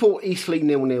 1, Newport Eastleigh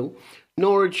 0-0,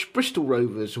 Norwich Bristol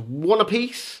Rovers 1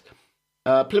 apiece,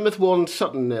 Plymouth 1,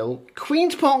 Sutton 0,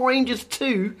 Queen's Park Rangers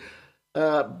 2,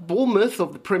 Bournemouth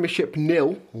of the Premiership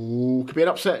 0. Ooh, could be an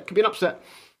upset.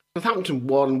 Southampton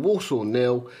 1, Walsall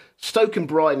 0, Stoke and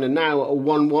Brighton are now at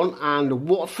 1-1, and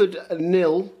Watford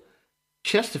 0,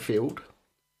 Chesterfield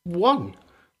 1.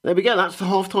 There we go, that's the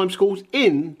half-time scores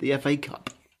in the FA Cup.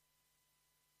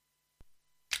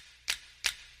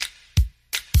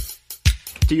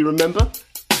 Do you remember?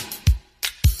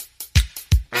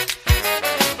 Hey,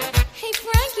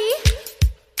 Frankie!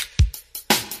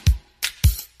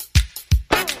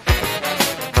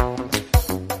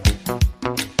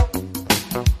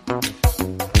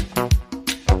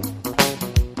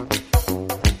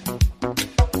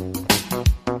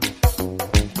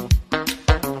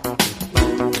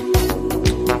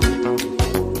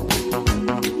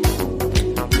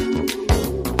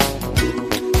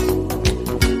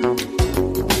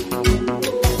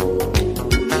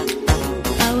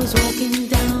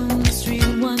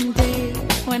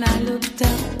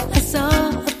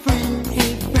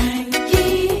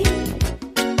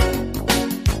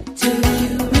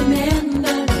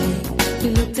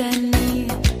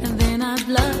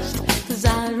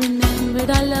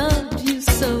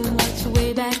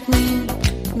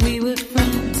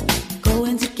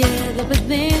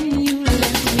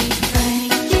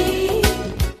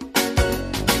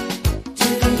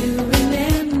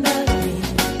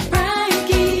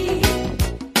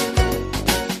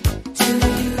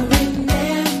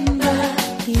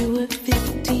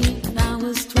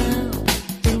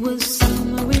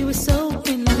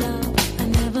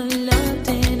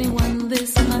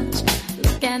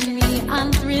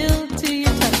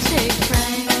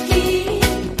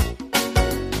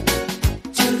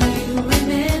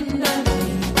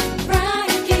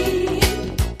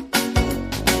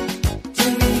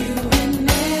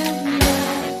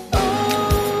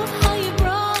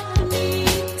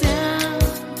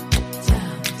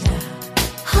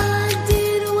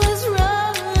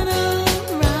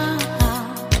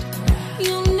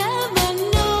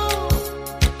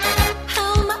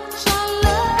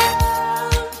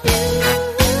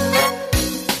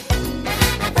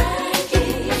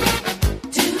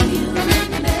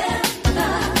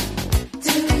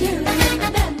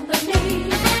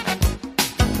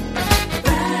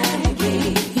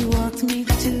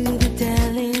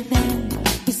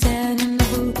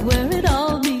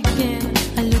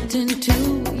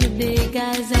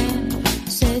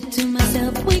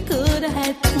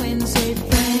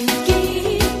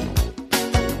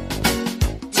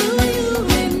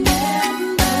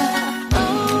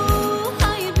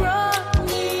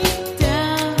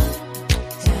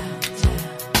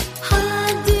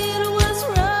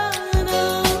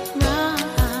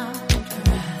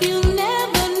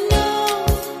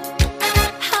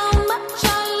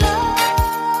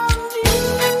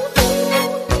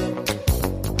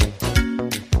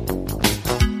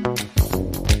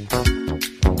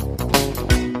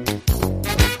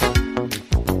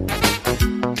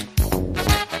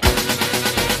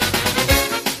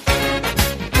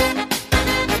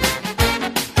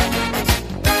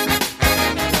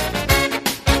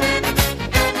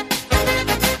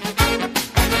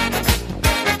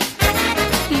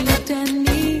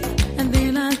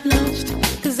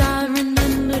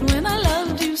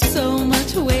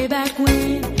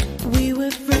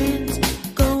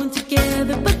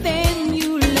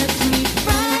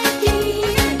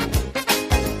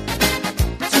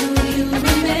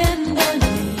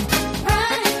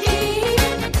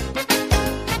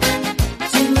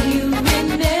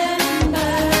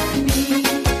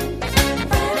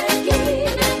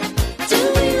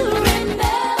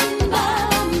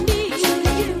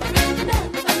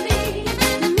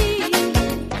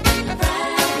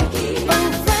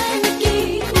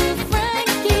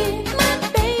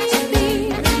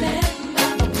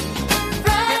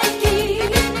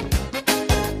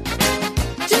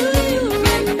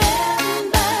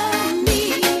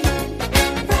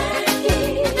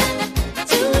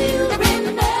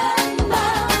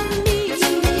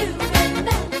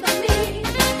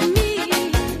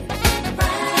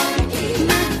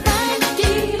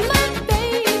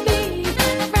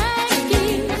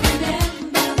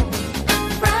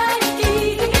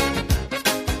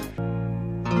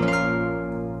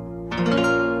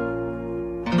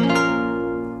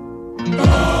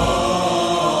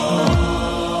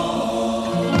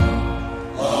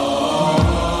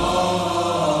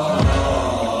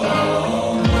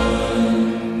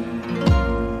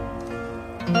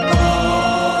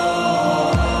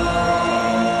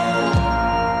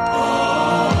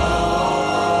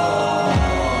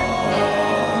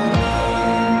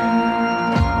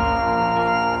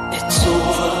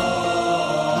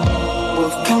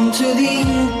 come to the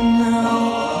end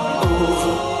now.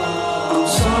 Over. I'm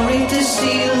sorry to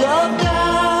see love die.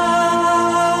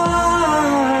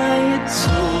 It's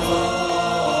over.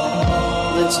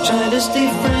 Let's try to stay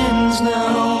friends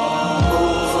now.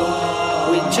 Over.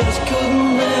 We just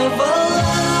couldn't ever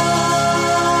lie.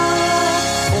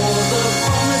 All the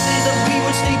promises that we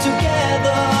would stay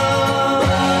together.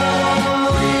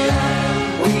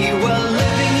 We were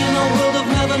living in a world of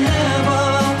never, never.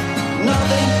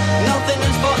 Nothing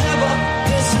is forever.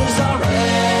 This is our requiem.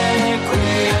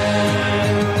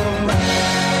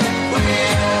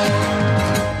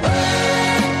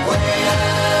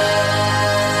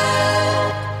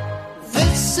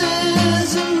 This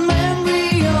is a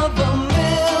memory of a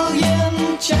million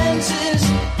chances.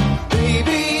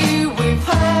 Baby, we've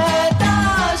had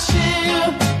our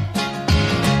share.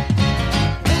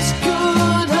 This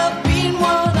could have been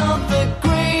one of the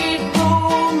great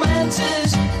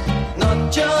romances,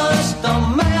 not just a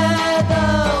mad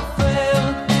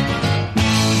affair.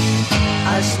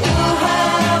 I still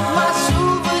have my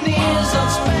souvenirs of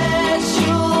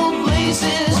special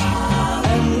places,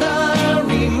 and I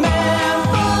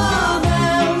remember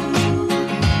them.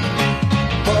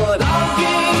 But our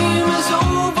game is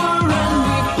over and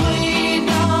we played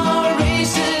our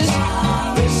races.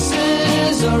 This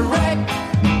is a wreck.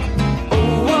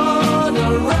 Oh, what a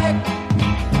wreck.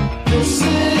 This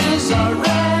is a requiem.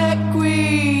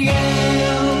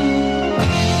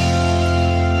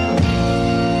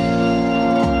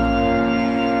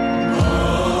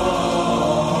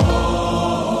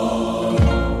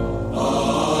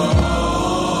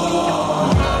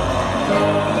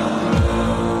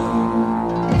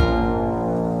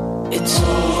 It's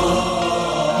over,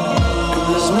 and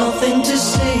there's nothing to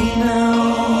say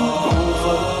now.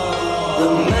 Over, the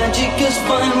magic is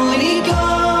finally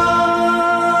gone.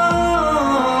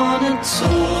 It's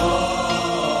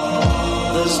over,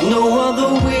 there's no other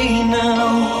way now.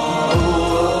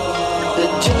 Over,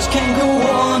 it just can't go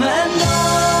on and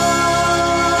on.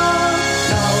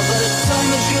 Now the time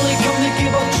has really come to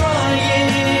give up trying,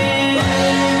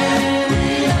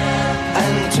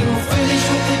 and to finish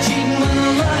with the cheating and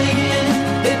the lying.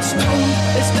 It's doomed,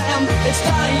 it's damned, it's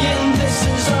dying. This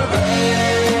is a requiem.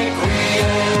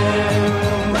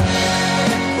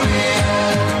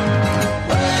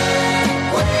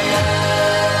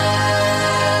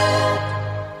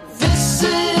 This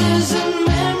is a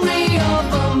memory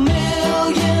of a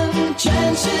million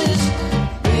chances.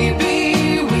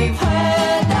 Baby, we've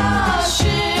had our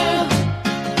share.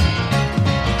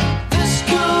 This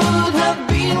could have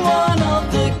been one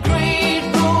of the great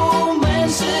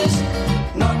romances,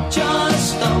 not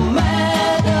just a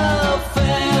mad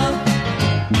affair.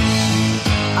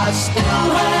 I still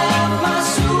have my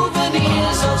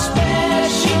souvenirs of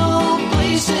special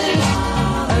places,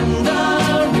 and I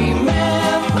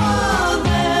remember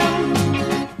them.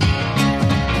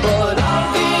 But our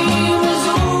game is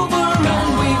over and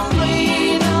we've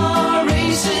played our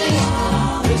races.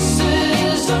 This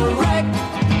is a wreck.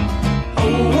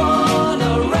 Oh, what a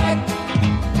wreck.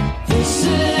 This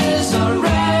is a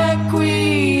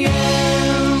requiem.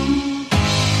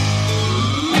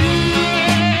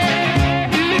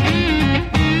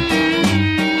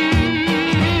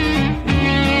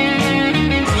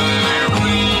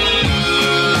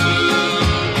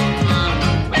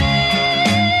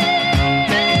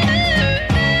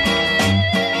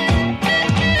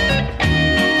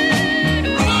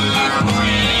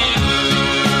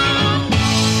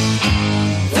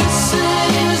 This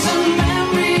is a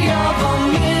memory of a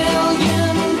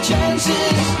million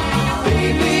chances.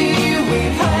 Baby,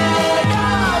 we've had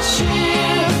our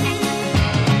share.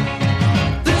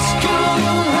 This could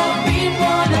have been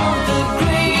one of the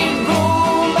great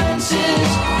romances,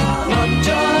 not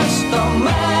just a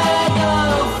mad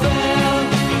affair.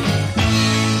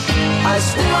 I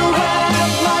still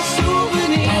have my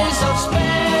souvenirs of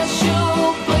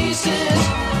special places,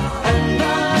 and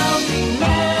I'll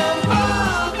remember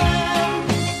them.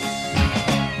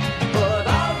 But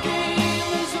our game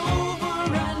is over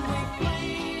and we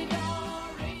played our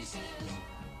races.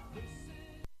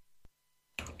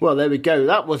 Well, there we go.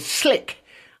 That was Slick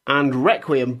and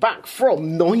Requiem back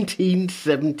from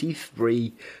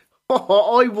 1973.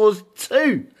 I was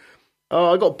 2.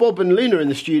 I got Bob and Luna in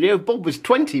the studio. Bob was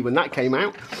 20 when that came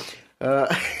out.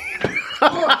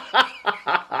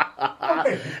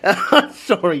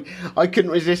 Sorry, I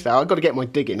couldn't resist that. I've got to get my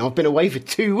dig in. I've been away for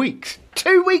 2 weeks.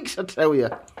 2 weeks, I tell you.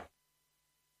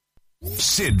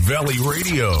 Sid Valley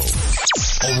Radio.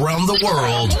 Around the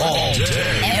world, all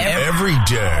day, every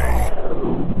day.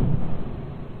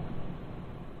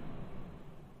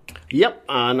 Yep,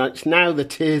 and it's now The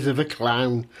Tears of a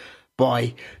Clown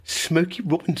by Smokey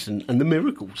Robinson and the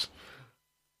Miracles.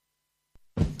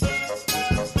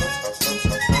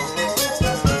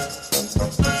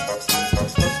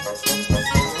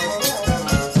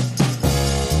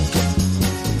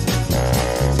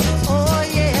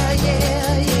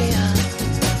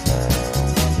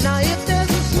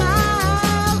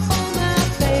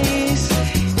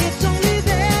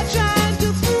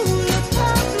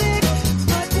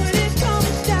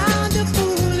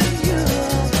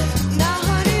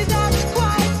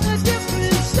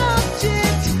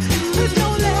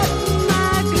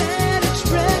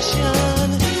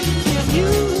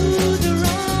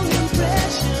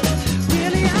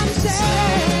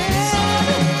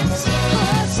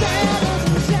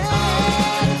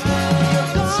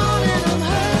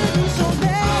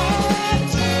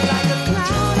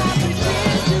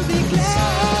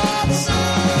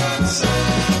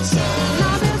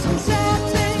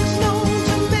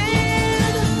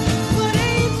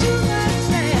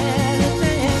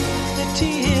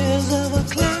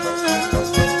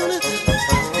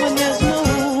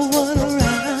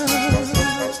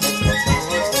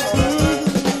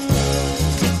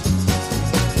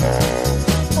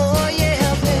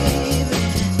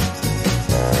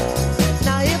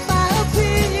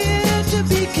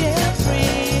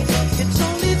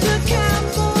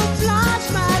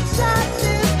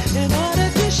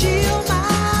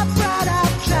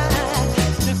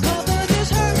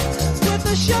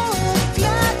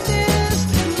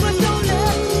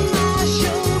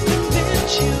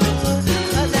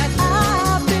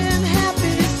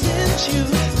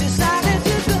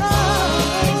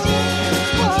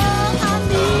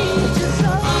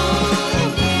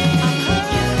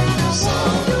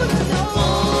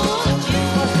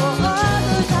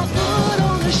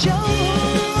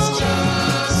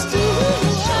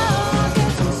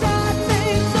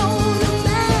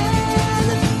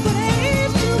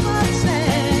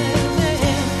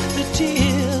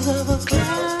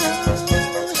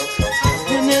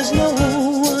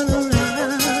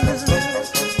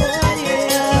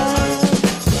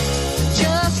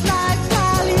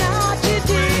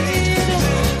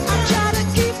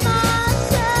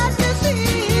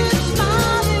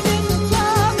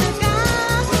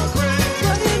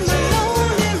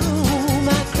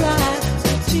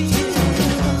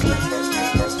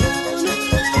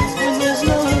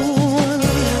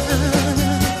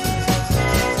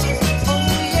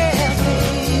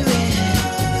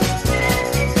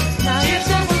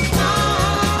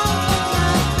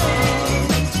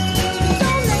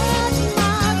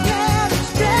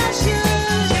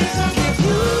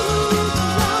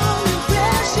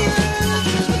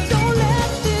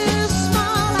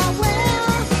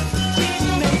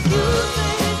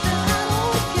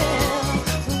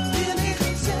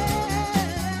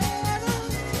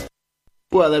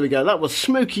 Well, there we go. That was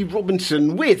Smokey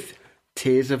Robinson with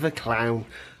Tears of a Clown.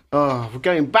 Oh, we're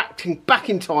going back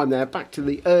in time there, back to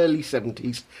the early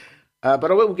 70s. But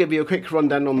I will give you a quick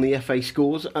rundown on the FA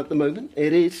scores at the moment.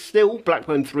 It is still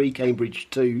Blackburn 3, Cambridge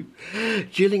 2,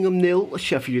 Gillingham 0,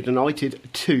 Sheffield United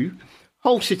 2,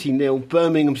 Hull City 0,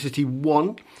 Birmingham City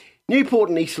 1, Newport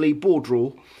and Eastleigh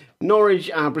draw, Norwich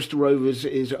and Bristol Rovers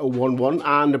is a 1-1,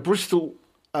 and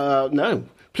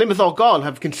Plymouth Argyle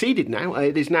have conceded now.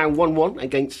 It is now 1-1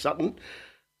 against Sutton.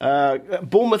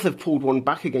 Bournemouth have pulled one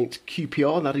back against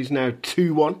QPR. That is now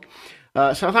 2-1.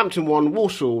 Southampton 1,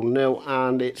 Walsall 0,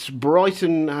 and it's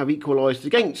Brighton have equalised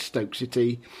against Stoke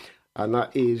City, and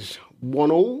that is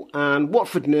 1-1. And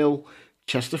Watford 0,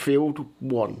 Chesterfield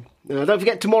 1. Don't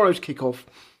forget tomorrow's kickoff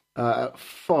at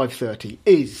 5:30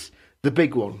 is the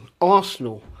big one: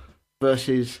 Arsenal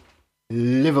versus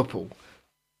Liverpool.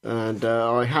 And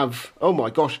I have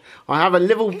a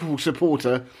Liverpool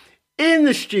supporter in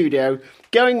the studio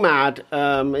going mad.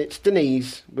 It's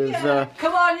Denise with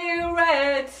come on, you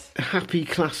Reds! Happy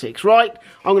Classics. Right,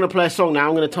 I'm going to play a song now.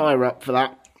 I'm going to tie her up for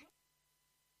that.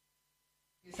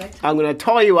 I'm going to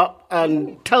tie you up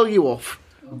and tell you off.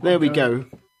 There we go.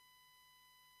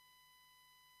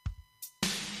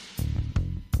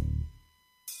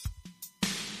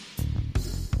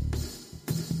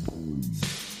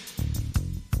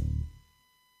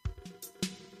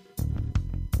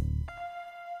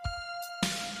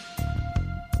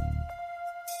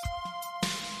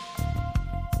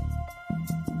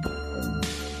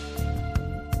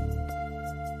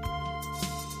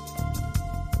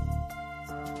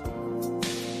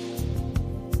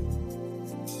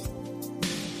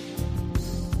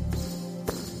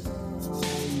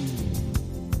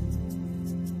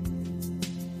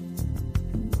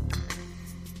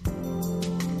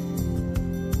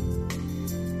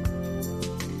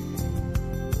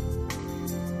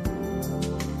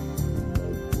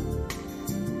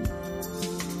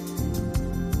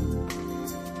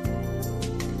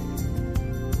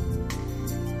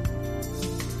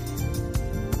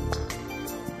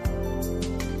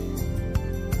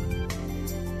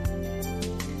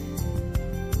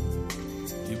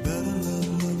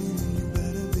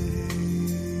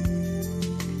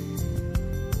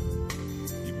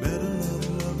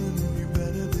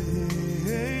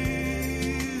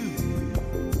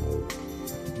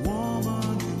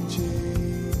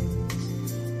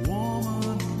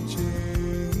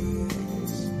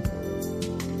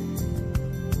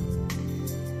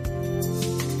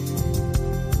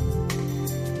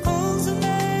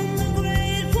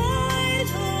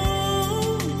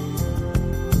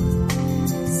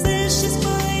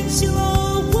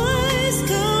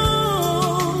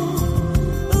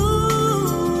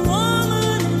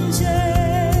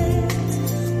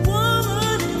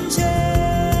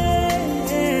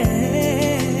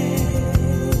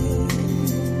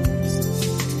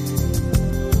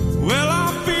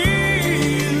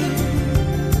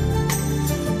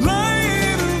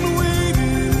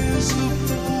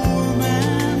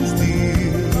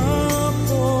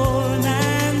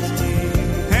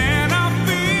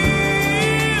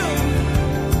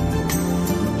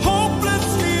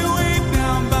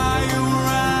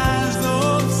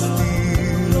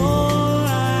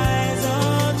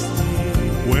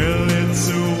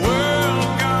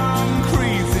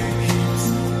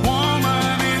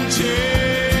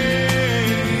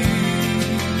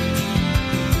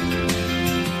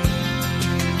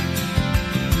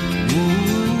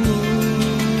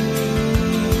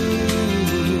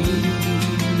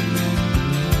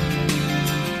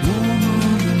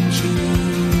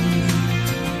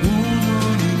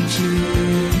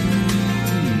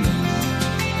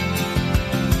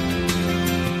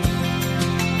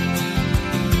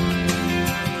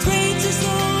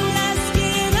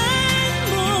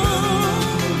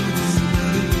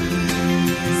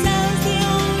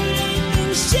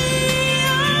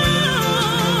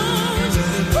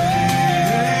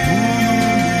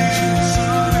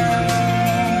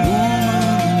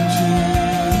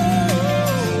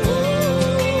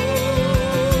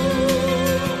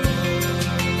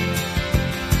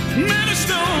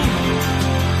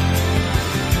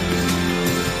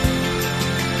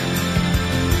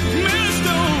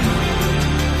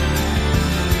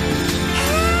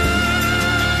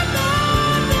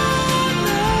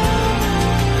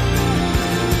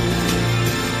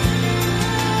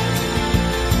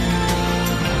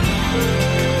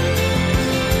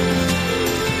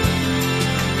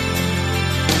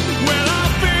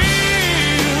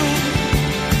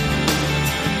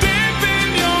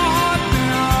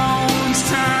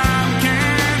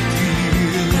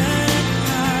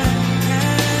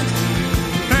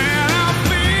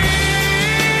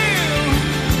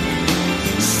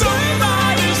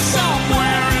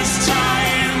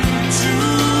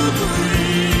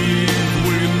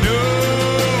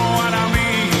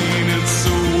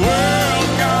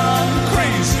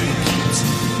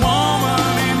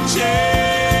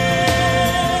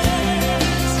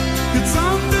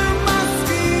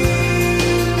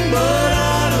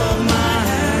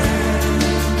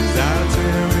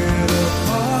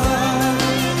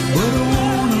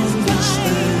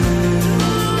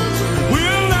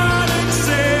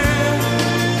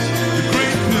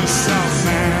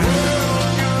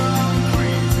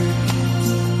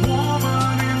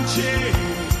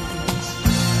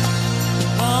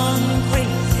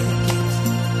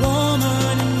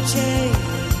 chains.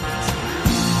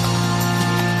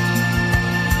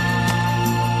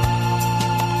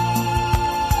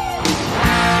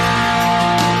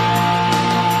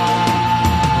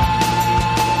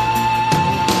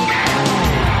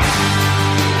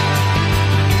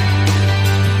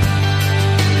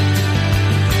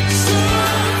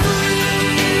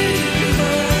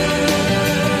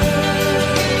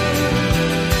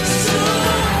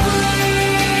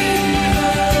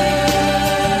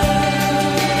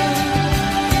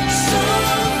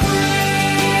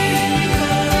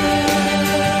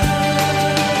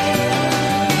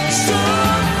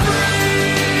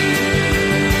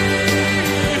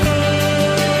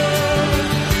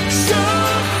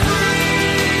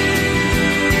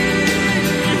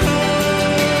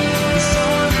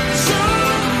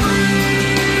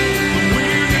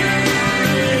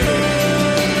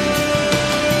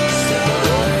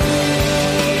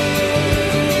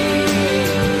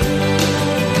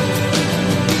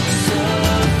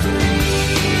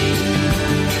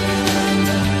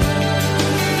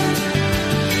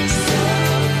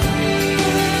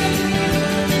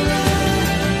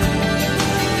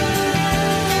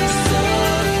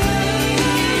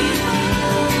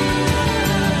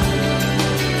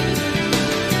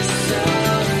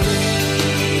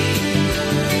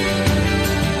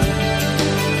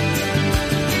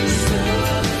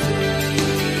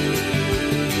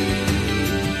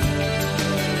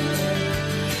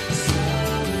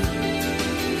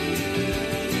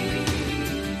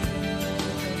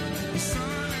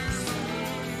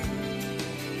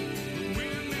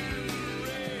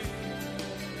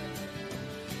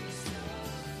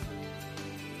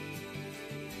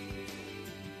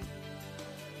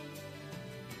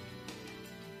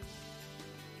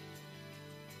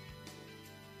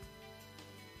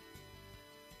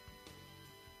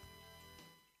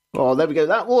 Oh, there we go.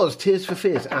 That was Tears for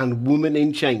Fears and Woman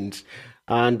in Chains.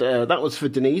 And that was for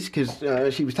Denise, because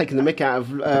she was taking the mick out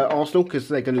of Arsenal, because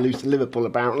they're going to lose to Liverpool,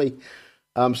 apparently.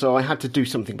 So I had to do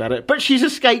something about it. But she's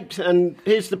escaped, and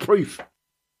here's the proof.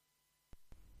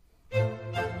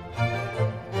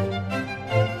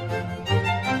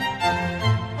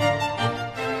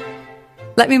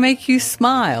 Let me make you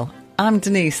smile. I'm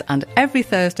Denise, and every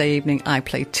Thursday evening I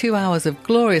play 2 hours of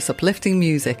glorious uplifting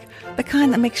music, the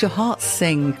kind that makes your heart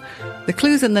sing. The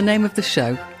clue's in the name of the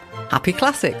show. Happy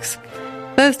Classics.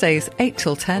 Thursdays 8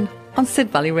 till 10 on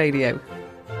Sid Valley Radio.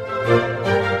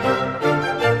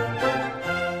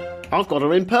 I've got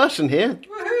her in person here.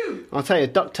 Woohoo! I'll tell you,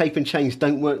 duct tape and chains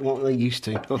don't work like they used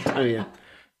to. I'll tell you.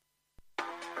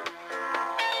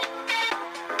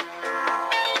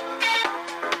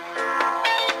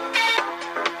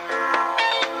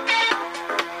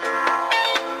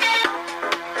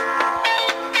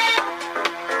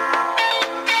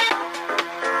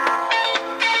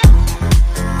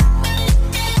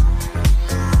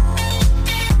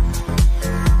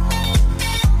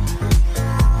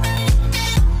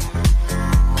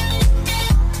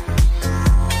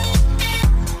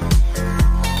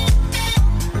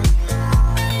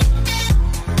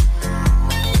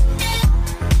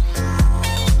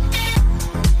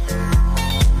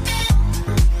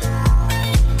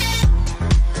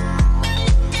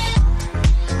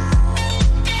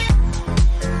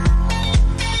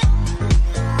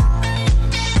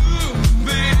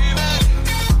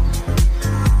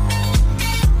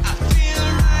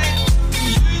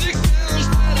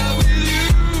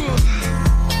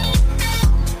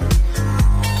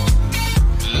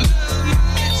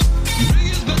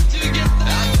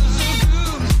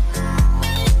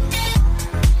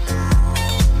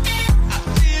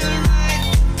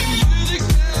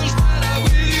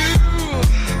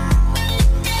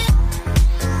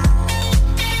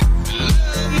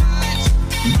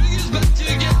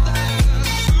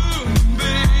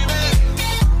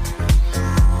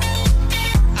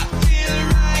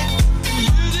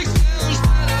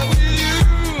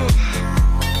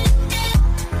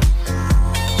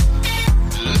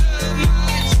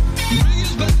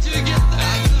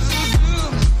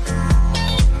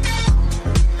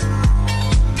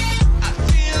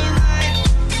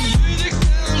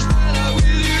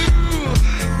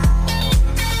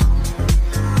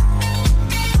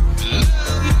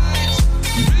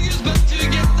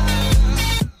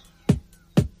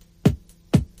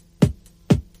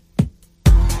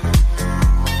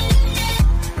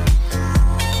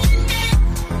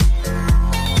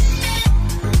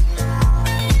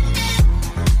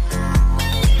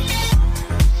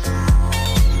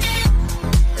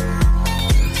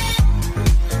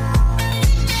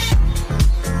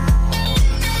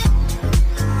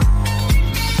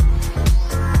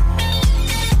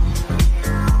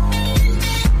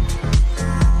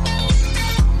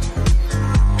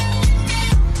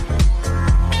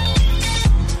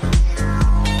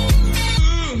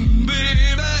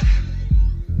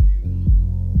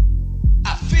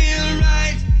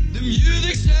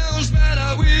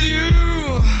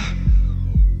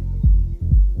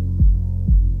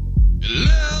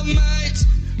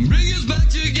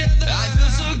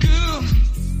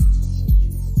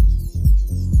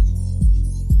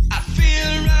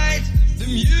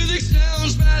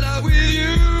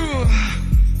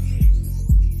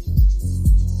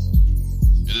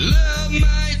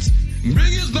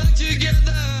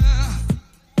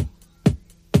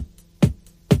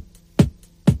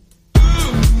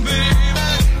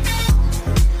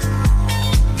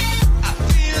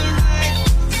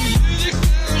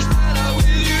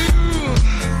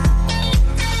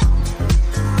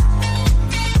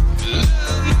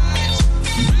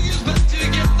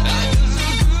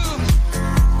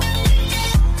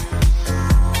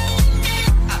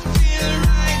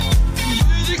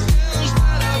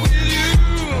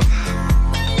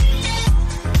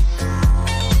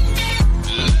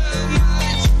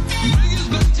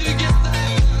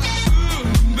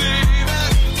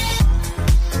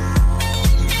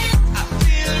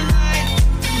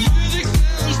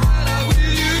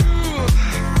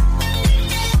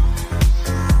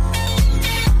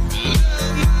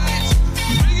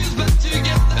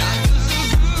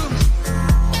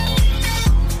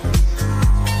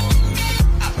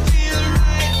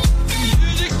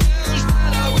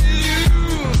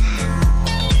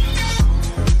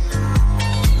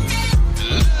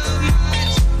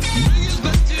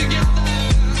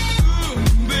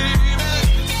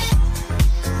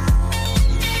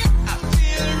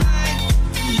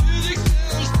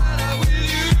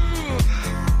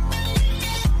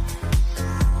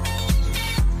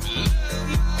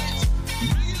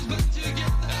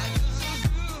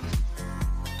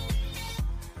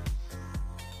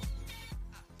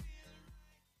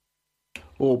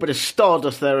 or a bit of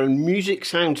Stardust there, and music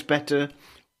sounds better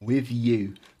with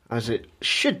you, as it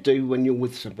should do when you're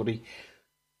with somebody.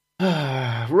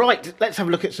 Right, let's have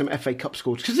a look at some FA Cup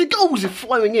scores, because the goals are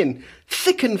flowing in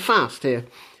thick and fast here.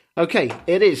 Okay,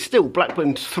 it is still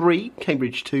Blackburn 3,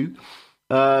 Cambridge 2.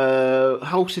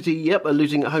 Hull City, are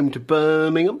losing at home to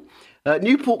Birmingham.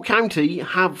 Newport County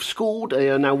have scored. They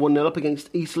are now 1-0 up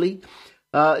against Eastleigh.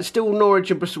 Still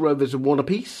Norwich and Bristol Rovers are 1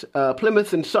 apiece.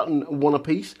 Plymouth and Sutton 1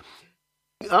 apiece.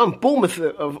 Bournemouth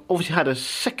have obviously had a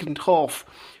second half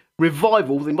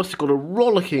revival. They must have got a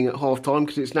rollicking at half time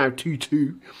because it's now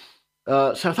 2-2.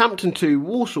 Southampton 2,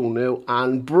 Walsall 0,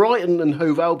 and Brighton and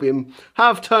Hove Albion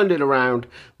have turned it around.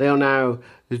 They are now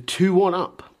 2-1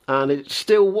 up, and it's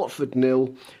still Watford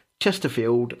 0,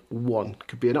 Chesterfield 1.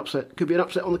 Could be an upset. Could be an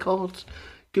upset on the cards.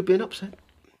 Could be an upset.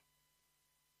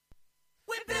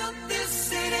 We built this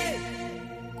city.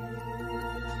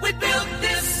 We built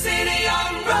this city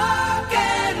on rock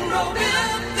and roll.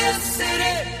 Built this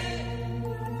city.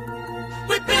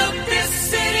 We built this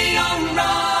city on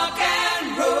rock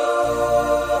and roll.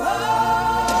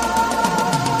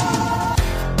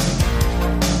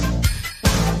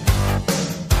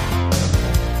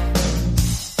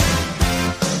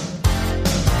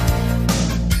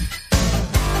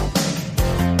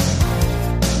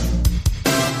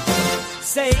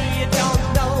 Say you don't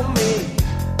know me,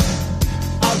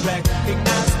 I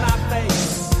recognize my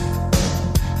face.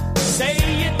 Say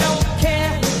you don't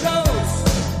care who goes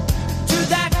to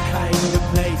that kind of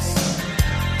place.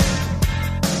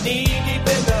 Knee deep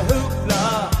in the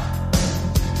hoopla,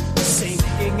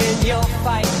 sinking in your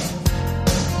fight.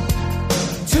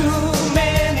 Too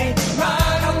many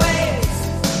runaways,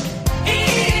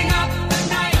 eating up the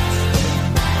night.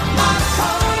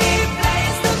 Marconi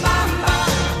plays the mambo.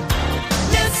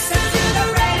 Listen to the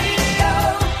radio.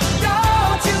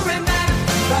 Don't you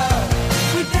remember?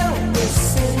 We built this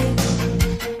city.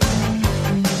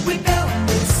 We built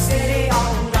this city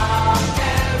on rock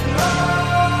and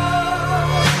roll.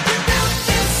 We built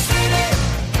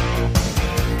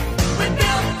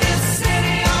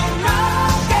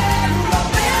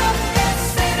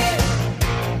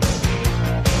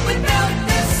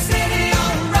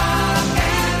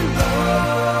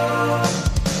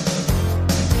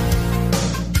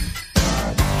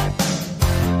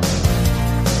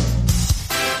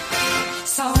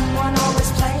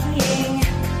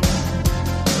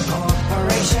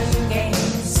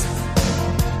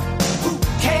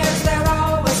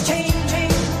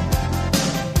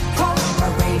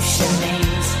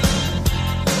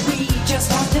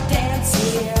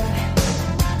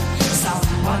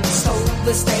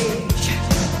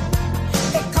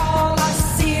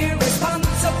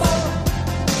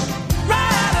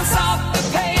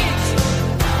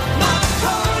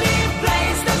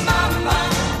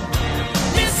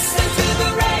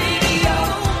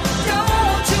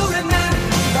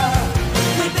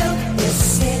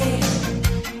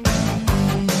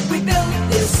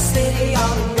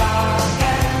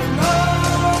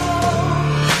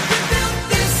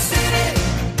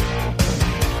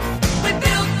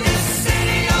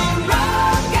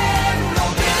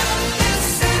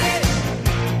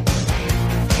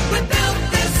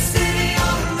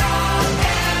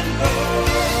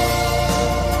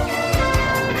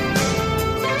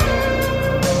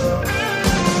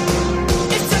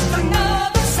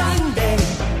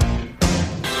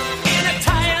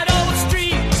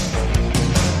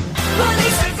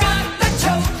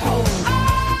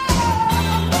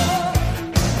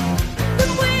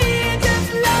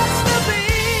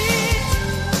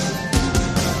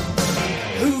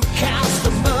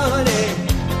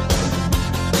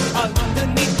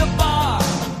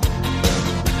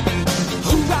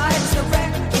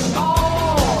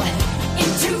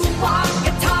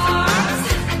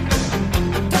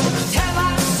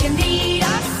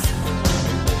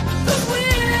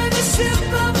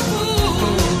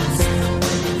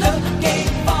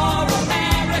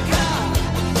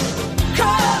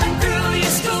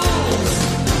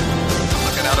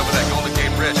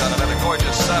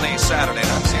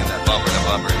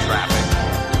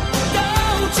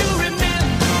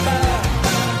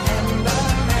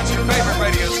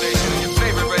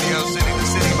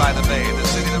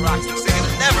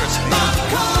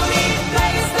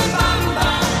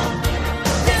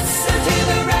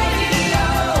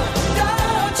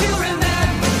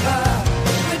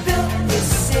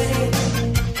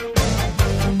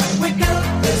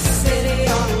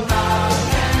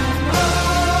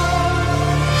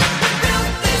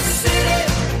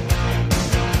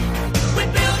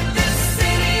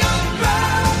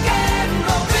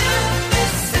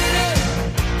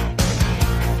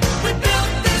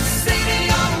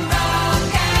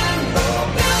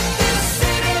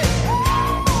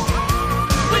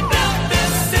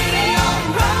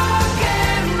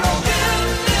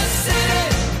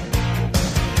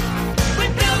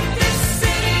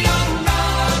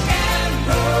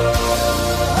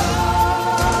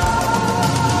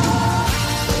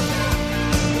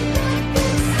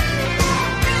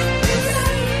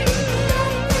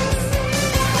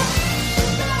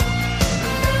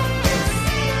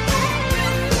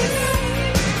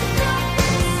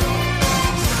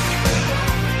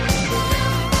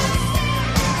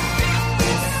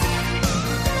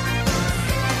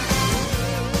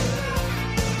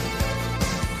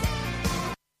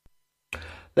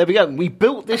There we go. We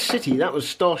built this city. That was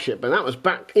Starship, and that was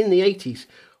back in the 80s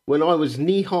when I was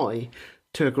knee-high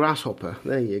to a grasshopper.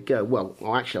 There you go. Well,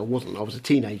 actually, I wasn't. I was a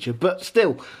teenager, but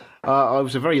still, I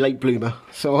was a very late bloomer,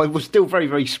 so I was still very,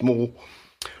 very small.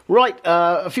 Right,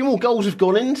 a few more goals have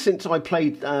gone in since I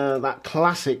played that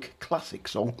classic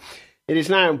song. It is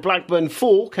now Blackburn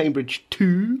 4, Cambridge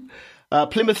 2,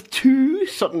 Plymouth 2,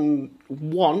 Sutton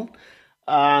 1,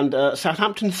 and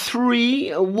Southampton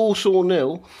 3, Walsall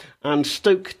 0, and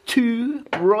Stoke 2,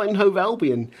 Brighton Hove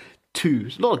Albion 2.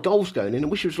 There's a lot of goals going in. I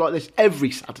wish it was like this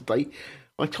every Saturday.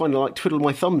 I kind of like twiddle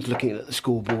my thumbs looking at the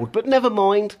scoreboard, but never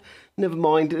mind.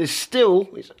 It's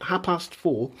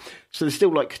 4:30, so there's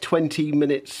still like 20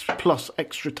 minutes plus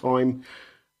extra time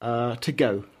to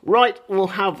go. Right, we'll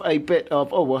have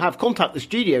Contact the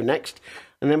Studio next,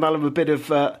 and then we'll have a bit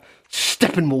of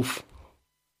Steppenwolf.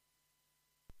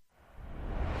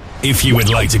 If you would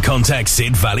like to contact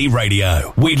Sid Valley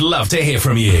Radio, we'd love to hear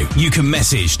from you. You can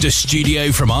message the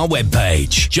studio from our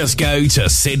webpage. Just go to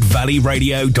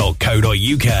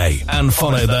sidvalleyradio.co.uk and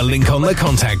follow the link on the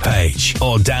contact page,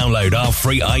 or download our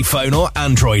free iPhone or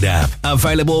Android app,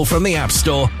 available from the App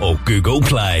Store or Google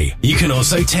Play. You can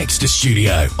also text the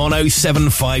studio on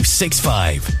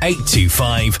 07565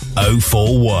 825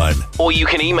 041, or you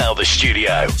can email the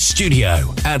studio at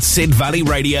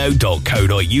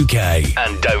sidvalleyradio.co.uk.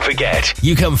 And don't forget,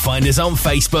 you can find us on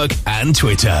Facebook and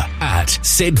Twitter at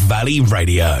Sid Valley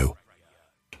Radio.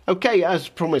 Okay, as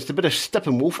promised, a bit of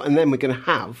Steppenwolf, and then we're going to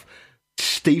have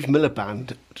Steve Miller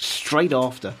Band straight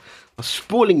after. I'm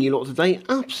spoiling you lot today,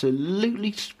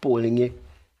 absolutely spoiling you.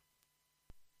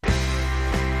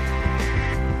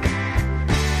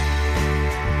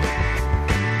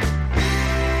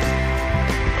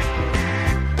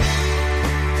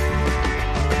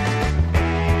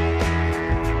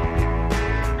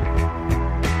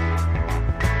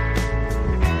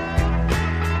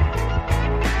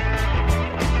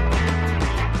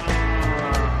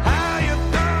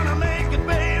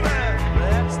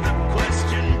 That's the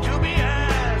question to be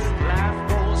asked. Life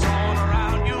goes on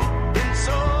around you in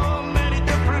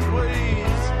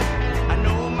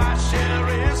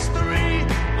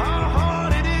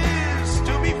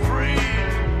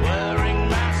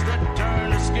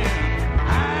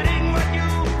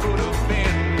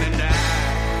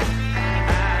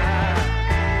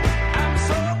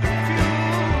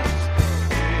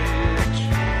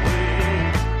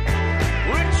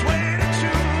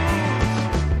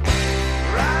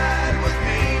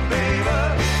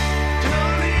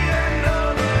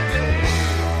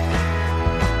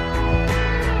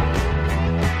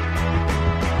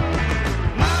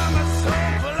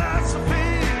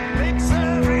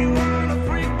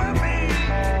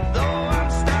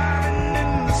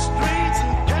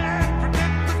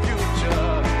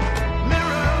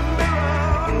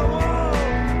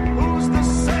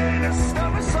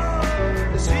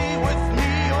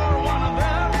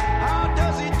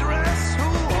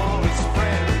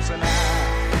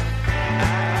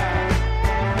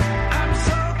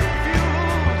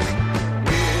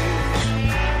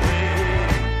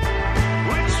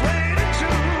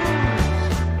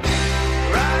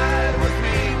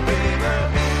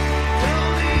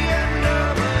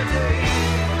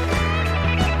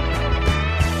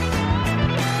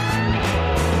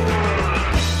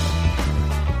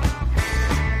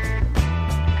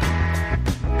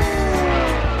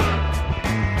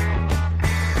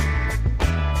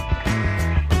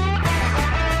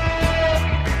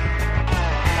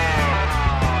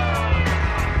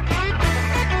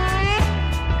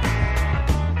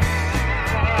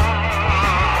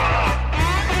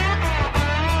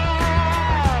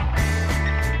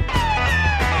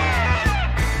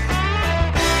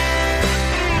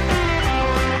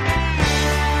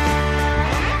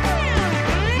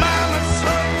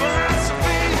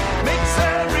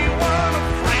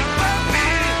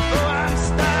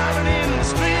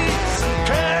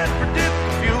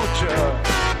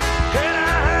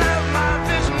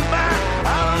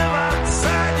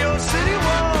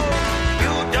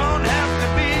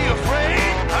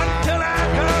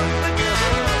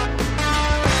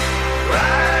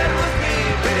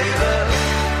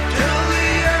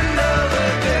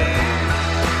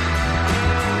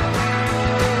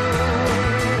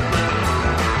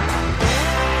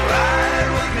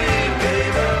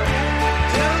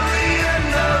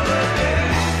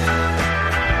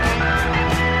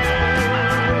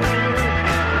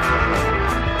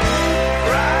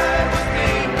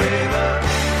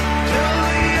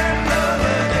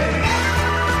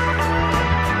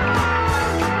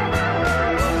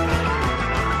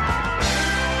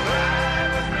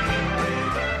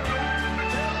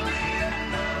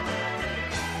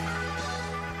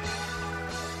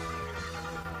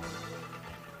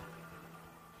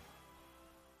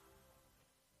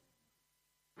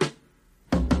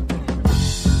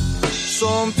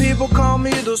Some people call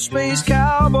me the space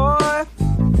cowboy.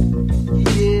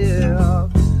 Yeah.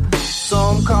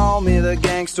 Some call me the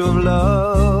gangster of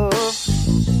love.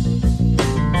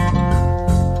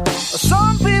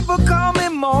 Some people call me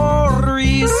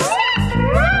Maurice,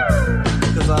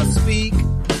 'cause I speak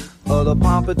of the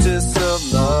pompatus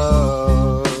of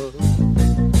love.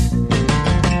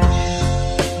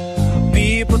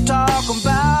 People talk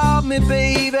about me,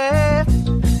 baby,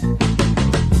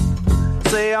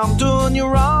 say I'm doing you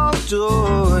wrong,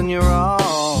 doing you wrong.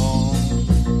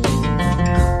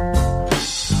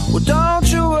 Well, don't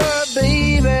you worry,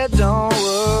 baby, don't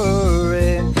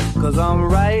worry, 'cause I'm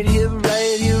right here,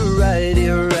 right here, right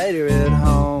here, right here at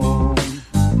home.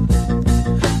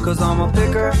 'Cause I'm a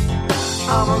picker,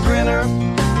 I'm a grinner,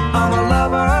 I'm a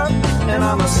lover, and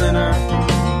I'm a sinner.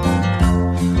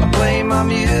 I play my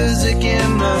music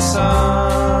in the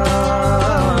sun.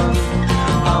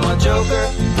 I'm a joker,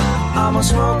 I'm a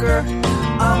smoker,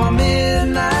 I'm a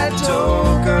midnight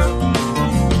toker.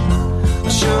 I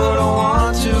sure don't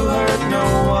want to hurt no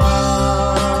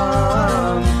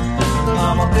one.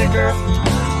 I'm a picker,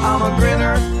 I'm a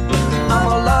grinner, I'm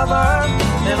a lover,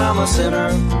 and I'm a sinner.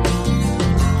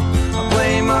 I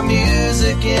play my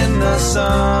music in the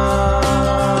sun.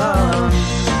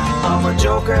 I'm a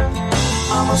joker,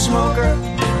 I'm a smoker,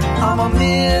 I'm a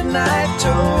midnight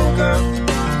toker.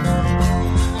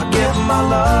 I get my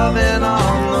loving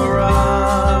on the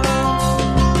run.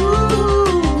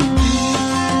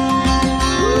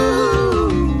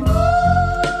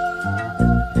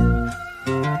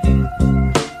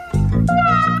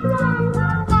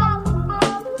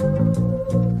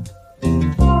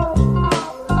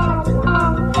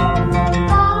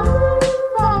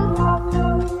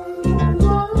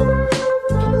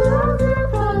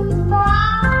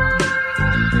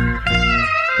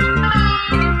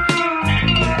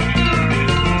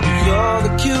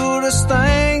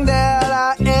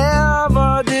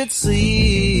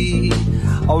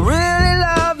 I really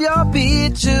love your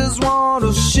beaches, want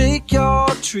to shake your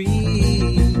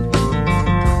tree.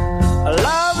 I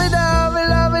love it, love it,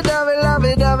 love it, love it, love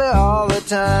it, love it all the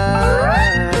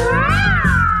time.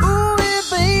 Ooh, yeah,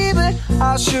 baby,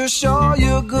 I sure show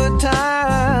you a good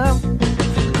time.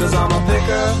 'Cause I'm a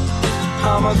picker,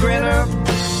 I'm a grinner,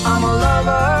 I'm a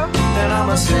lover, and I'm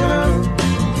a sinner.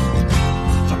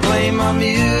 I play my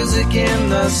music in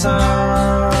the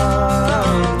sun.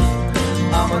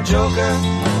 I'm a joker,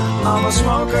 I'm a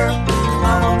smoker,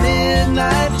 I'm a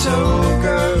midnight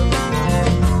toker.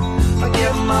 I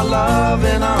get my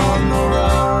loving on the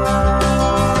run.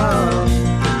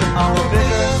 I'm a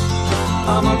picker,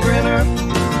 I'm a grinner,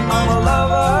 I'm a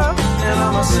lover, and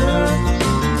I'm a sinner.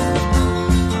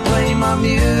 Play my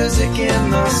music in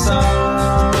the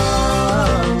sun.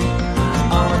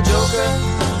 I'm a joker,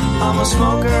 I'm a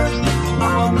smoker,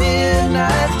 I'm a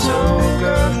midnight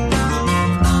toker.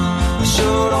 I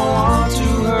sure don't want to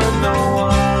hurt no one.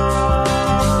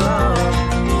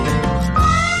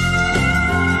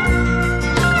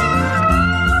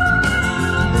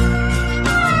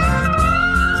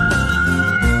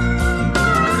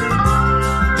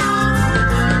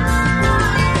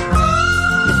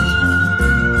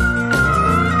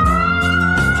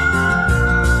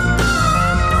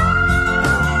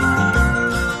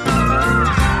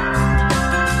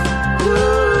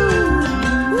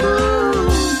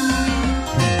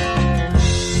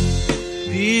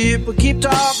 People keep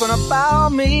talking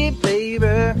about me,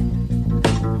 baby.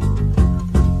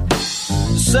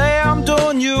 Say I'm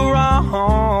doing you wrong.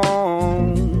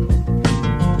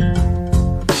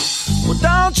 Well,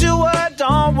 don't you worry,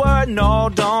 don't worry, no,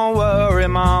 don't worry,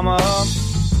 mama.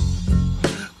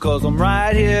 'Cause I'm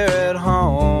right here at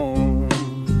home.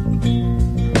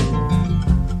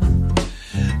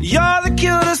 You're the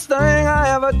cutest thing I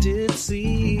ever did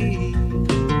see.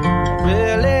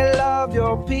 Really love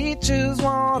your peaches,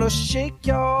 wanna shake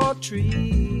your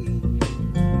tree.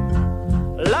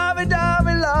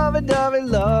 Lovey-dovey, lovey-dovey,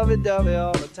 lovey-dovey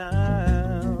all the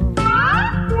time.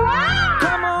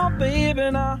 Come on, baby,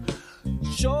 now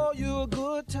show you a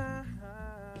good time.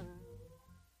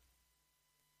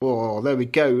 Oh, there we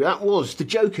go. That was The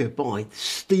Joker by the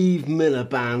Steve Miller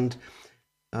Band.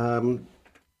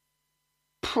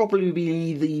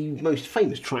 Probably the most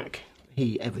famous track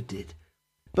he ever did.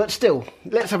 But still,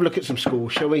 let's have a look at some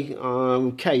scores, shall we?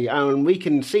 Okay, and we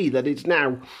can see that it's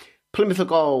now Plymouth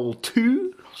Argyle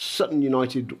 2, Sutton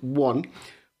United 1.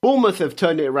 Bournemouth have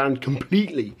turned it around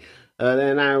completely.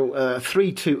 They're now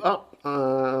 3-2 up,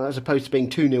 as opposed to being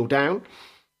 2-0 down.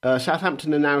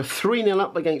 Southampton are now 3-0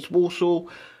 up against Walsall,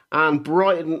 and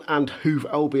Brighton and Hove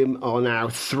Albion are now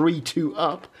 3-2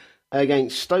 up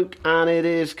against Stoke. And it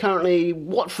is currently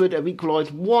Watford have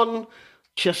equalised 1,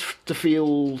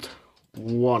 Chesterfield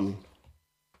 1.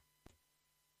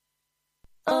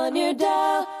 On your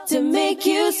dial to make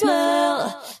you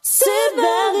smile, Sid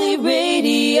Valley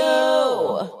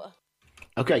Radio.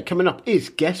 Okay, coming up is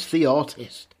Guess the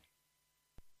Artist.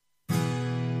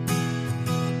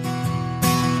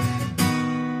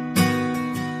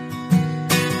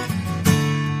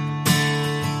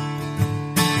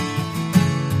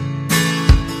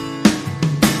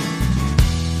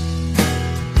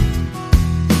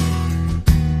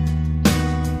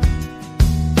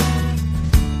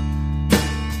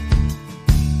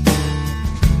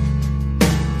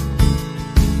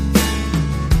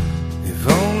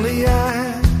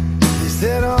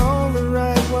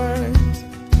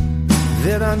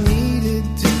 I needed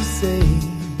to say,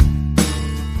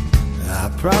 I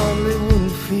probably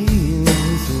wouldn't feel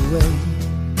this way.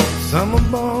 Summer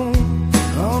born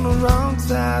on the wrong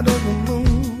side of the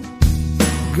moon.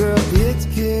 Girl, it's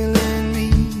killing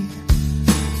me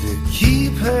to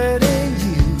keep hurting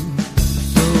you.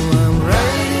 So I'm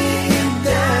writing it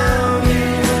down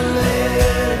in a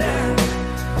letter,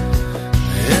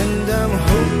 and I'm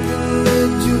hoping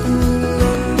that you'll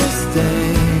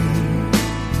understand.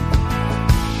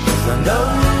 I know,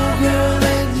 girl,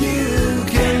 that you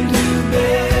can do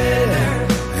better,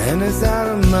 and it's out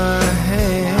of my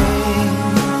hands.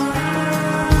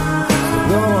 So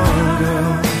go on,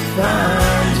 girl,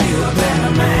 find you a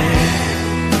better man.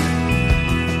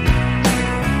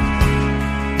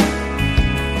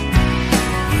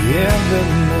 Yeah,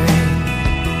 better man.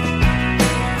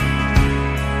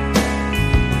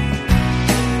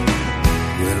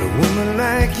 Well, a woman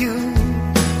like you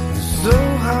is so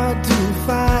hard to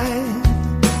find.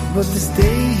 But to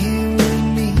stay here with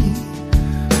me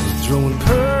was throwing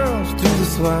pearls to the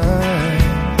swine.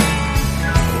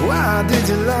 Why did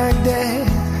you like that?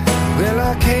 Well,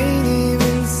 I can't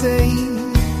even say,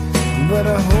 but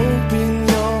I hope in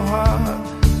your heart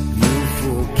you'll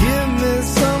forgive me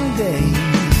someday.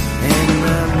 And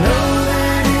I know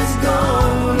that it's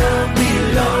gonna be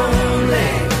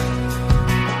lonely,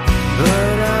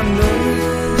 but I know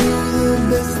you'll do the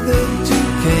best that you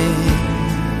can.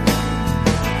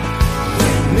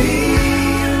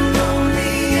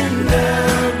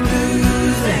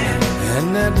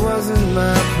 That wasn't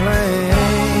my plan.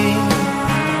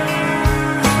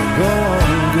 So go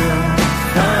on, girl,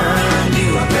 find you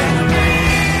a better man.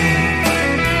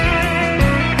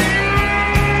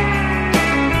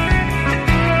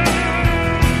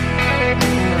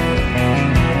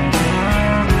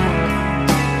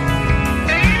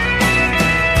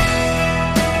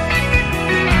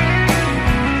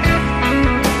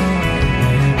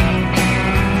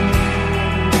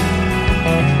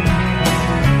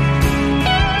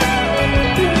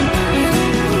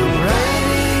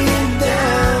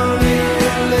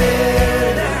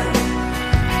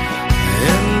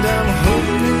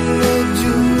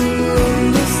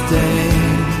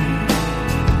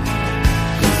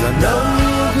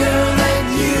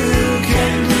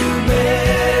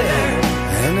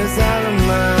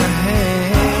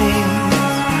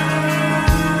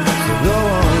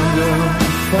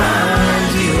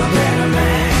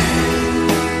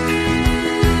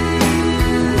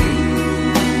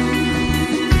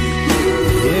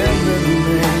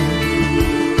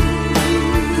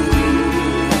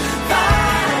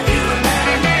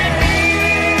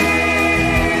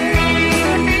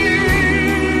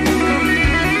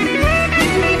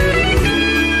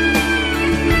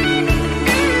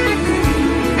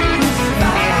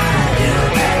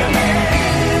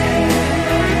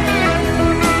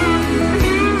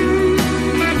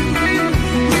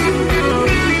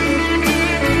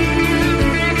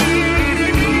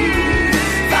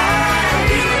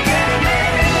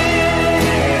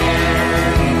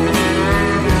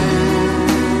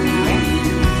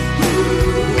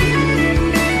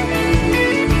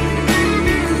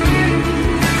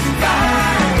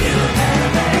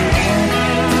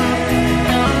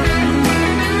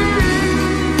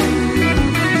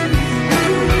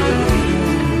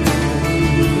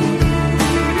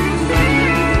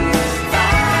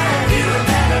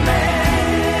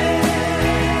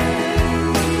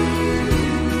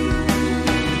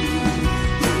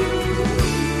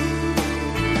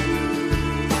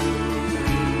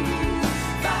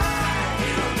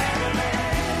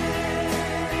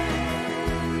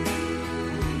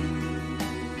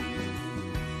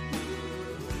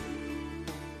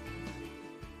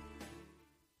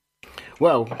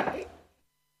 Well,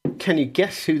 can you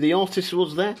guess who the artist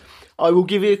was there? I will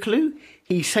give you a clue.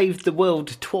 He saved the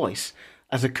world twice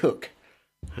as a cook.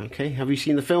 Okay, have you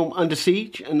seen the film Under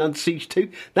Siege and Under Siege 2?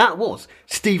 That was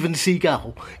Steven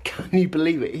Seagal. Can you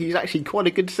believe it? He's actually quite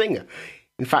a good singer.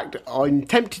 In fact, I'm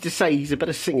tempted to say he's a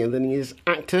better singer than he is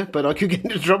actor, but I could get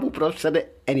into trouble, but I've said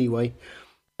it anyway.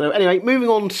 So anyway, moving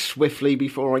on swiftly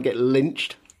before I get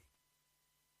lynched.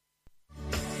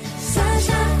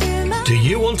 Do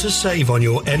you want to save on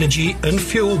your energy and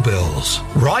fuel bills?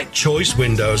 Right Choice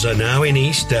Windows are now in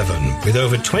East Devon with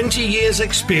over 20 years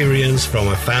experience from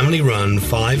a family-run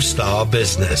 5-star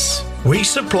business. We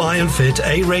supply and fit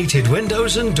A-rated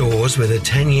windows and doors with a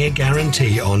 10-year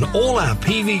guarantee on all our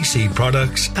PVC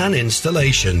products and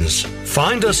installations.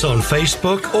 Find us on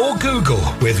Facebook or Google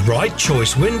with Right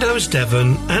Choice Windows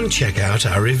Devon and check out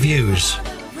our reviews.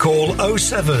 Call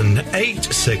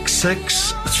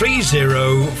 07866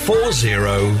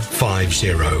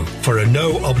 304050 for a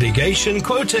no-obligation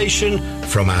quotation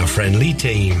from our friendly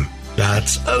team.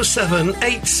 That's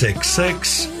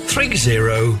 07866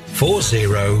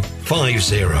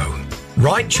 304050.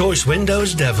 Right Choice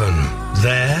Windows Devon.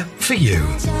 There for you.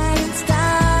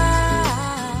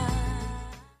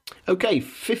 Okay,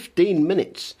 15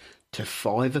 minutes to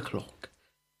 5 o'clock.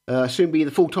 Soon be the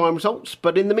full-time results,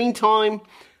 but in the meantime,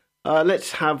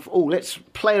 let's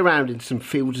play around in some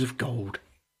fields of gold.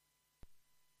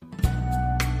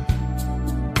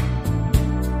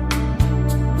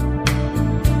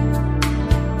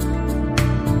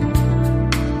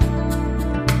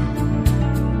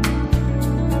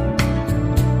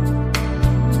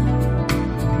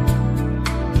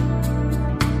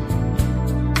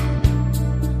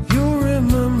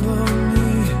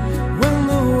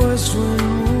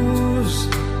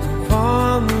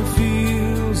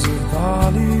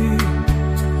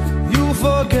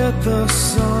 The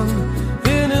sun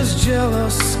in his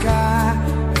jealous sky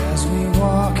as we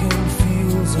walk in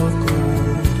fields of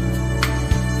gold.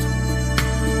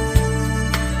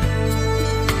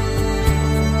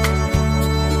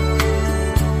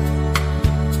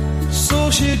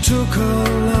 So she took her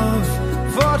love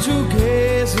for to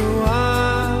gaze a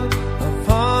while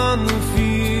upon the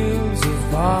fields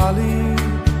of barley.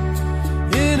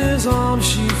 In his arms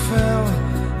she fell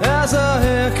as her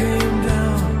hair came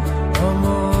down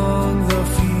among the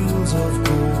fields of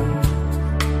gold.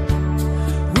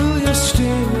 Will you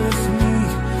stay with me?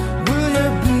 Will you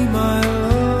be my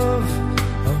love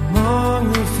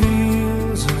among the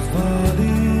fields of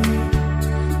barley?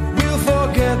 We'll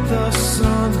forget the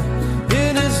sun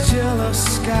in his jealous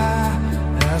sky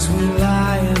as we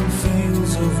lie in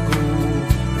fields of gold.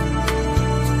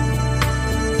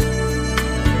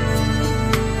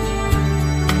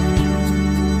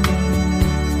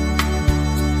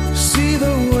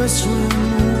 The west wind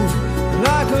move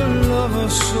like a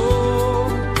lover's soul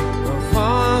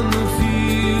upon the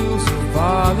fields of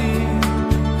barley.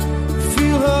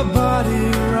 Feel her body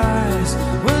rise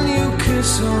when you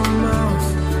kiss her mouth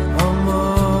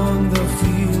among the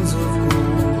fields of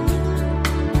gold.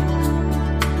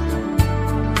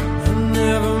 I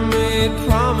never made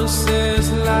promises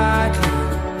lightly,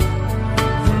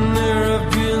 and there have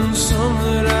been some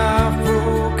that I've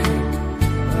broken,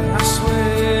 but I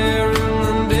swear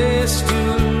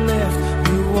still left,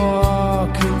 we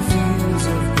walk in fields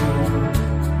of gold.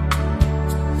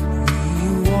 We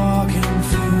walk in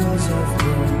fields of gold.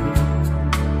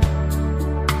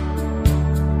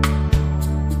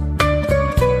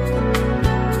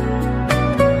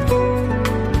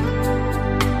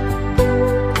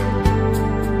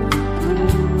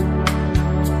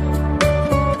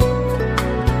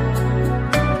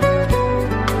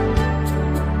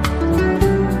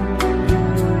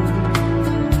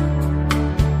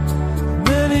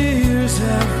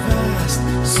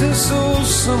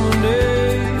 Summer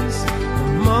days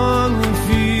among the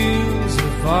fields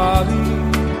of barley.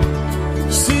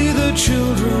 See the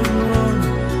children run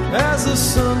as the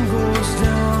sun goes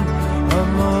down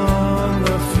among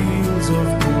the fields of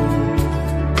gold.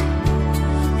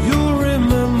 You'll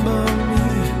remember me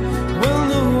when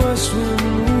the west wind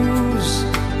moves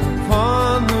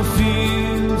upon the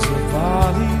fields of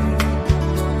barley.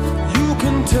 You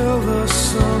can tell the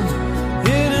sun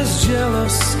in his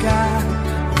jealous sky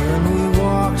when we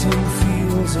walked in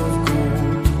fields of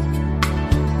gold.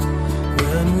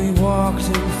 When we walked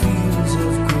in fields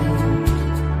of gold.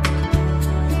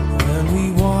 When we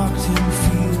walked in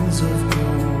fields of gold.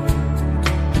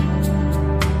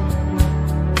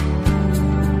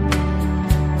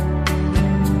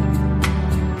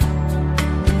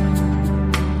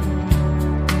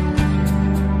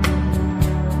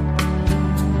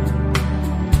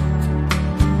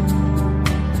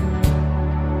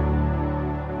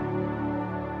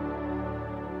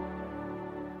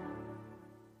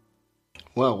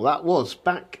 Well, that was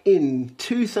back in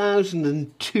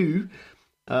 2002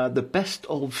 The Best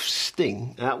of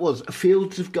Sting. That was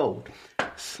Fields of Gold.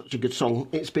 Such a good song.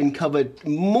 It's been covered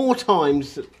more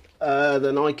times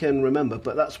than I can remember,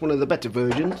 but that's one of the better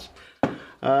versions.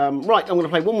 Right, I'm going to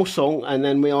play one more song, and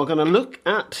then we are going to look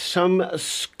at some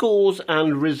scores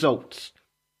and results.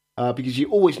 Because you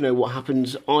always know what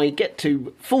happens. I get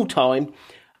to full time,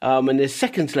 and there's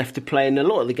seconds left to play in a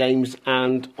lot of the games,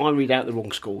 and I read out the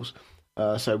wrong scores.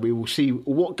 So we will see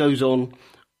what goes on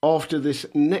after this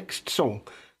next song.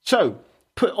 So,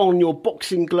 put on your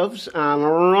boxing gloves and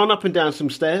run up and down some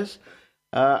stairs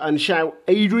and shout,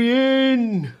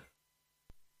 Adrian!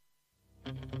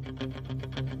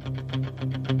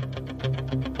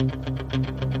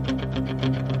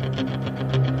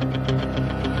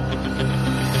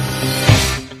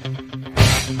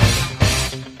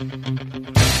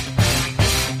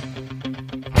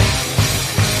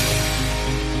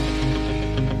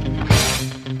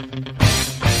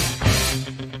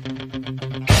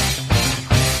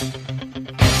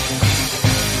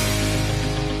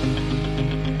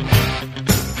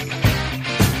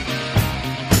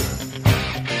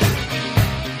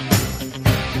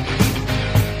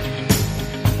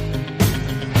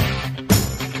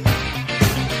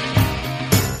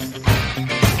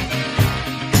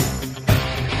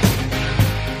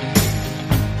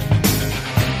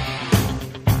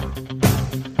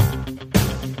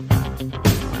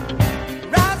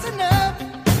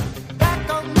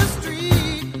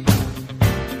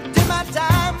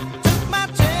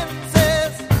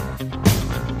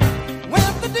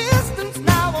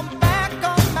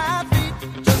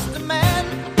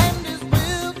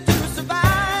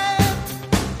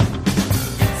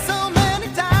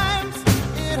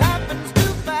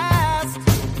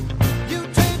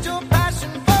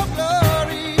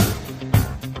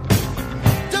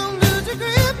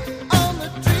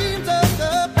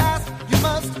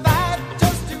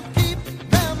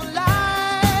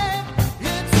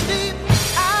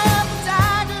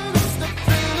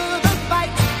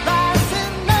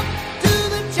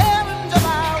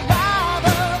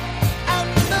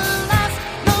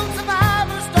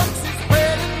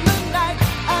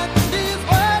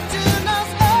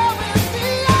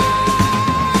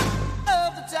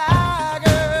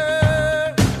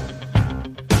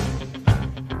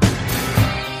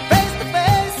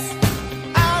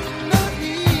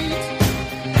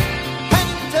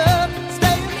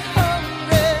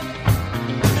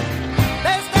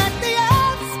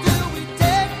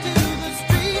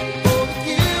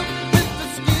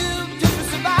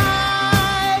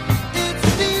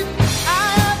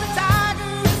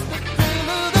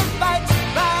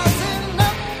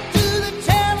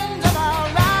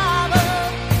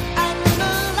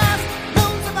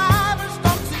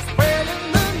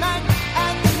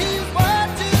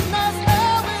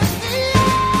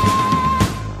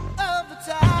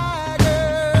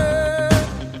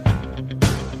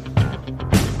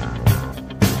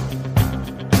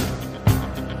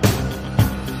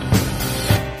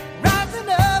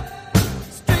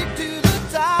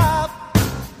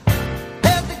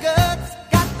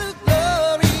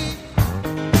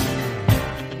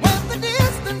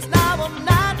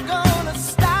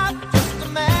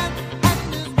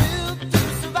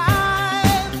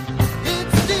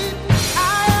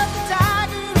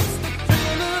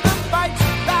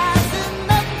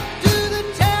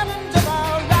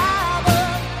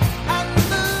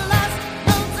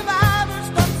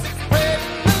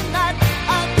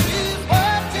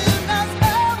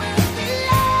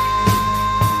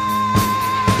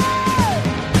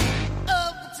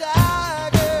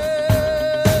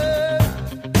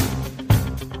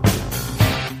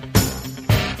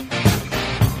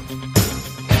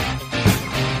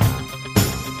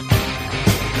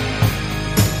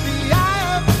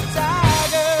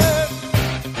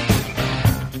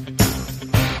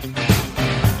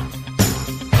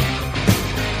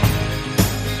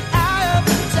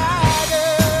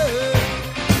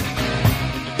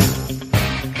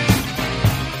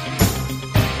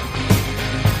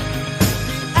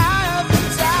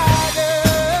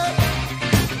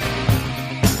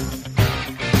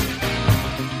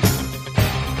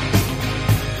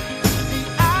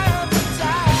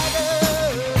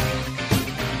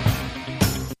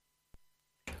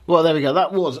 Well, there we go.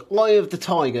 That was Eye of the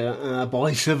Tiger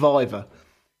by Survivor.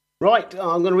 Right,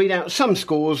 I'm going to read out some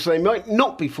scores. They might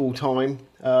not be full-time,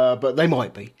 but they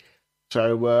might be.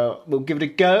 So we'll give it a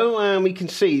go, and we can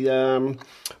see.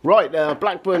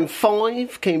 Blackburn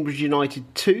 5, Cambridge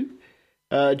United 2.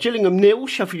 Gillingham 0,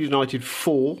 Sheffield United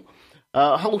 4.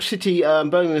 Hull City,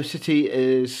 Birmingham City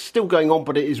is still going on,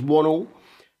 but it is 1-1.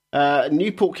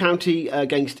 Newport County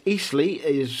against Eastleigh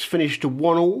is finished to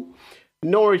 1-1.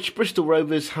 Norwich Bristol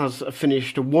Rovers has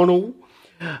finished 1-1.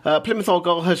 Plymouth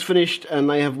Argyle has finished and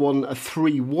they have won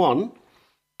 3-1.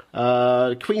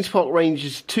 Queen's Park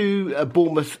Rangers 2,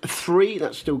 Bournemouth 3.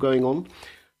 That's still going on.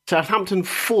 Southampton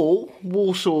 4,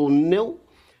 Walsall 0.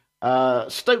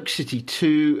 Stoke City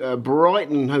 2,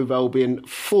 Brighton Hove Albion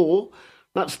 4.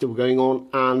 That's still going on.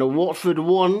 And Watford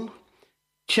 1,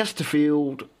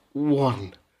 Chesterfield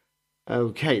 1.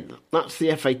 Okay, that's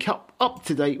the FA Cup up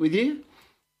to date with you.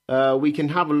 We can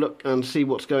have a look and see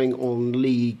what's going on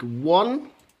League 1.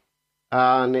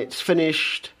 And it's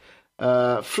finished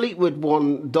Fleetwood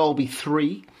 1, Derby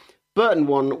 3, Burton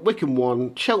 1, Wycombe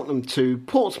 1, Cheltenham 2,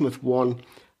 Portsmouth 1,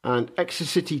 and Exeter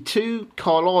City 2,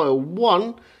 Carlisle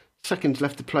 1. Seconds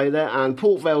left to play there. And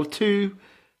Port Vale 2,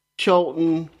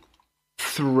 Charlton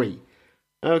 3.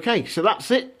 Okay, so that's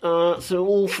it. So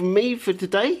all from me for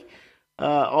today.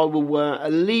 I will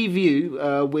leave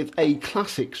you with a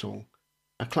classic song.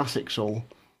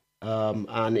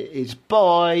 And it is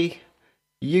by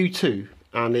U2,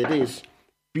 and it is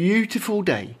Beautiful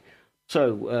Day.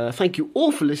 So thank you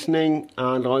all for listening,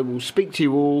 and I will speak to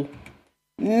you all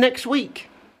next week.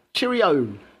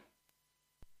 Cheerio.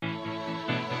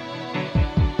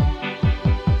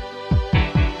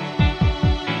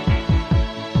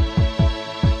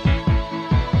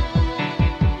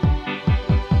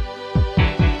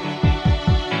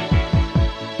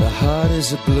 Heart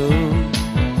is a balloon,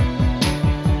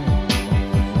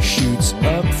 shoots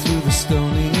up through the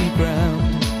stony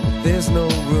ground. There's no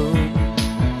room,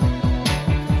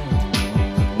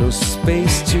 no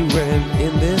space to rent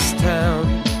in this town.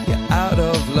 You're out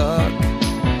of luck,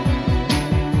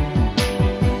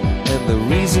 and the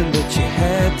reason that you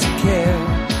had to care,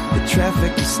 the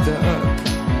traffic is stuck,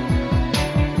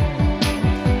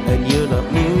 and you're not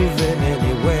moving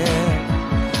anywhere.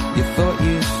 You thought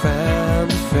you'd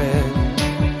found a friend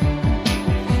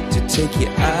to take you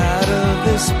out of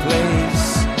this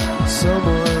place,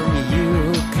 someone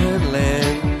you could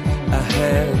lend a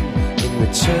hand in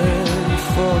return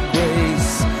for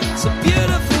grace. It's a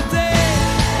beautiful day.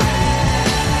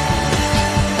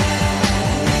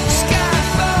 Sky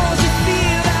falls, you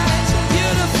feel like it's a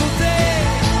beautiful day.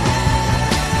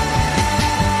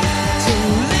 So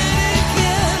let it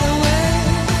get away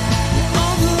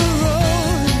on the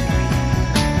road.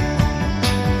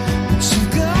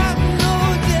 You've got no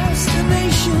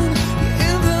destination, you're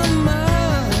in the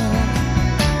mud,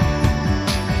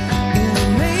 in a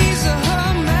maze of her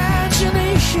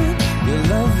imagination. Your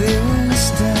love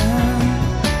is down,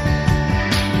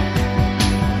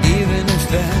 even if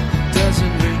that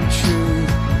doesn't ring true.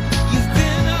 You've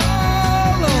been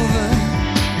all over,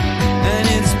 and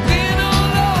it's been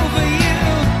all over you.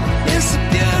 It's a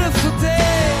beautiful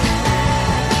day,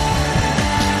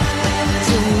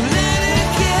 so let it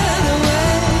get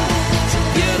away. It's a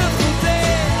beautiful day.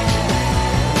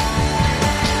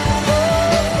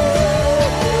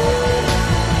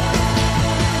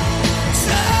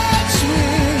 Touch me,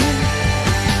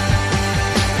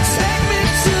 take me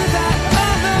to that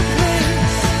other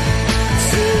place.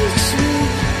 Teach me,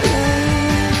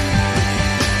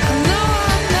 I know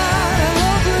I'm not a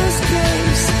hopeless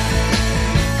case.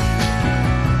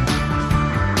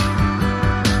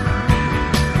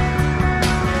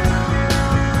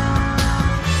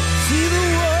 See the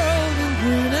world in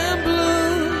green and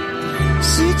blue.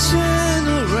 See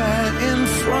China right in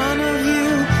front of you.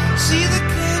 See the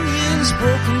canyons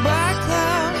broken by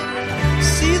cloud.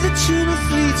 See the tuna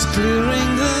fleets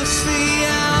clearing the sea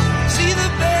out. See the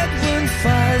bedroom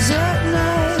fires at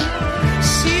night.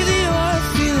 See the oil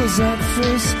fields at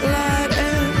first light.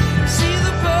 And see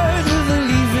the bird with a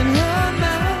leaf in her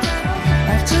mouth.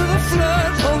 After the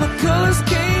flood, all the colors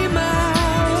came out.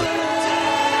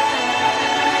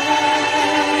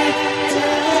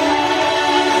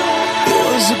 It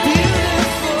was a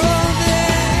beautiful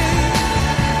day,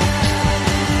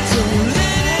 so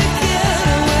let it get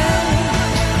away.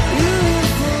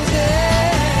 Beautiful day.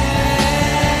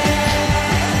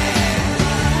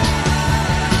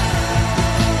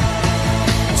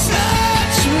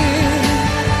 Touch me,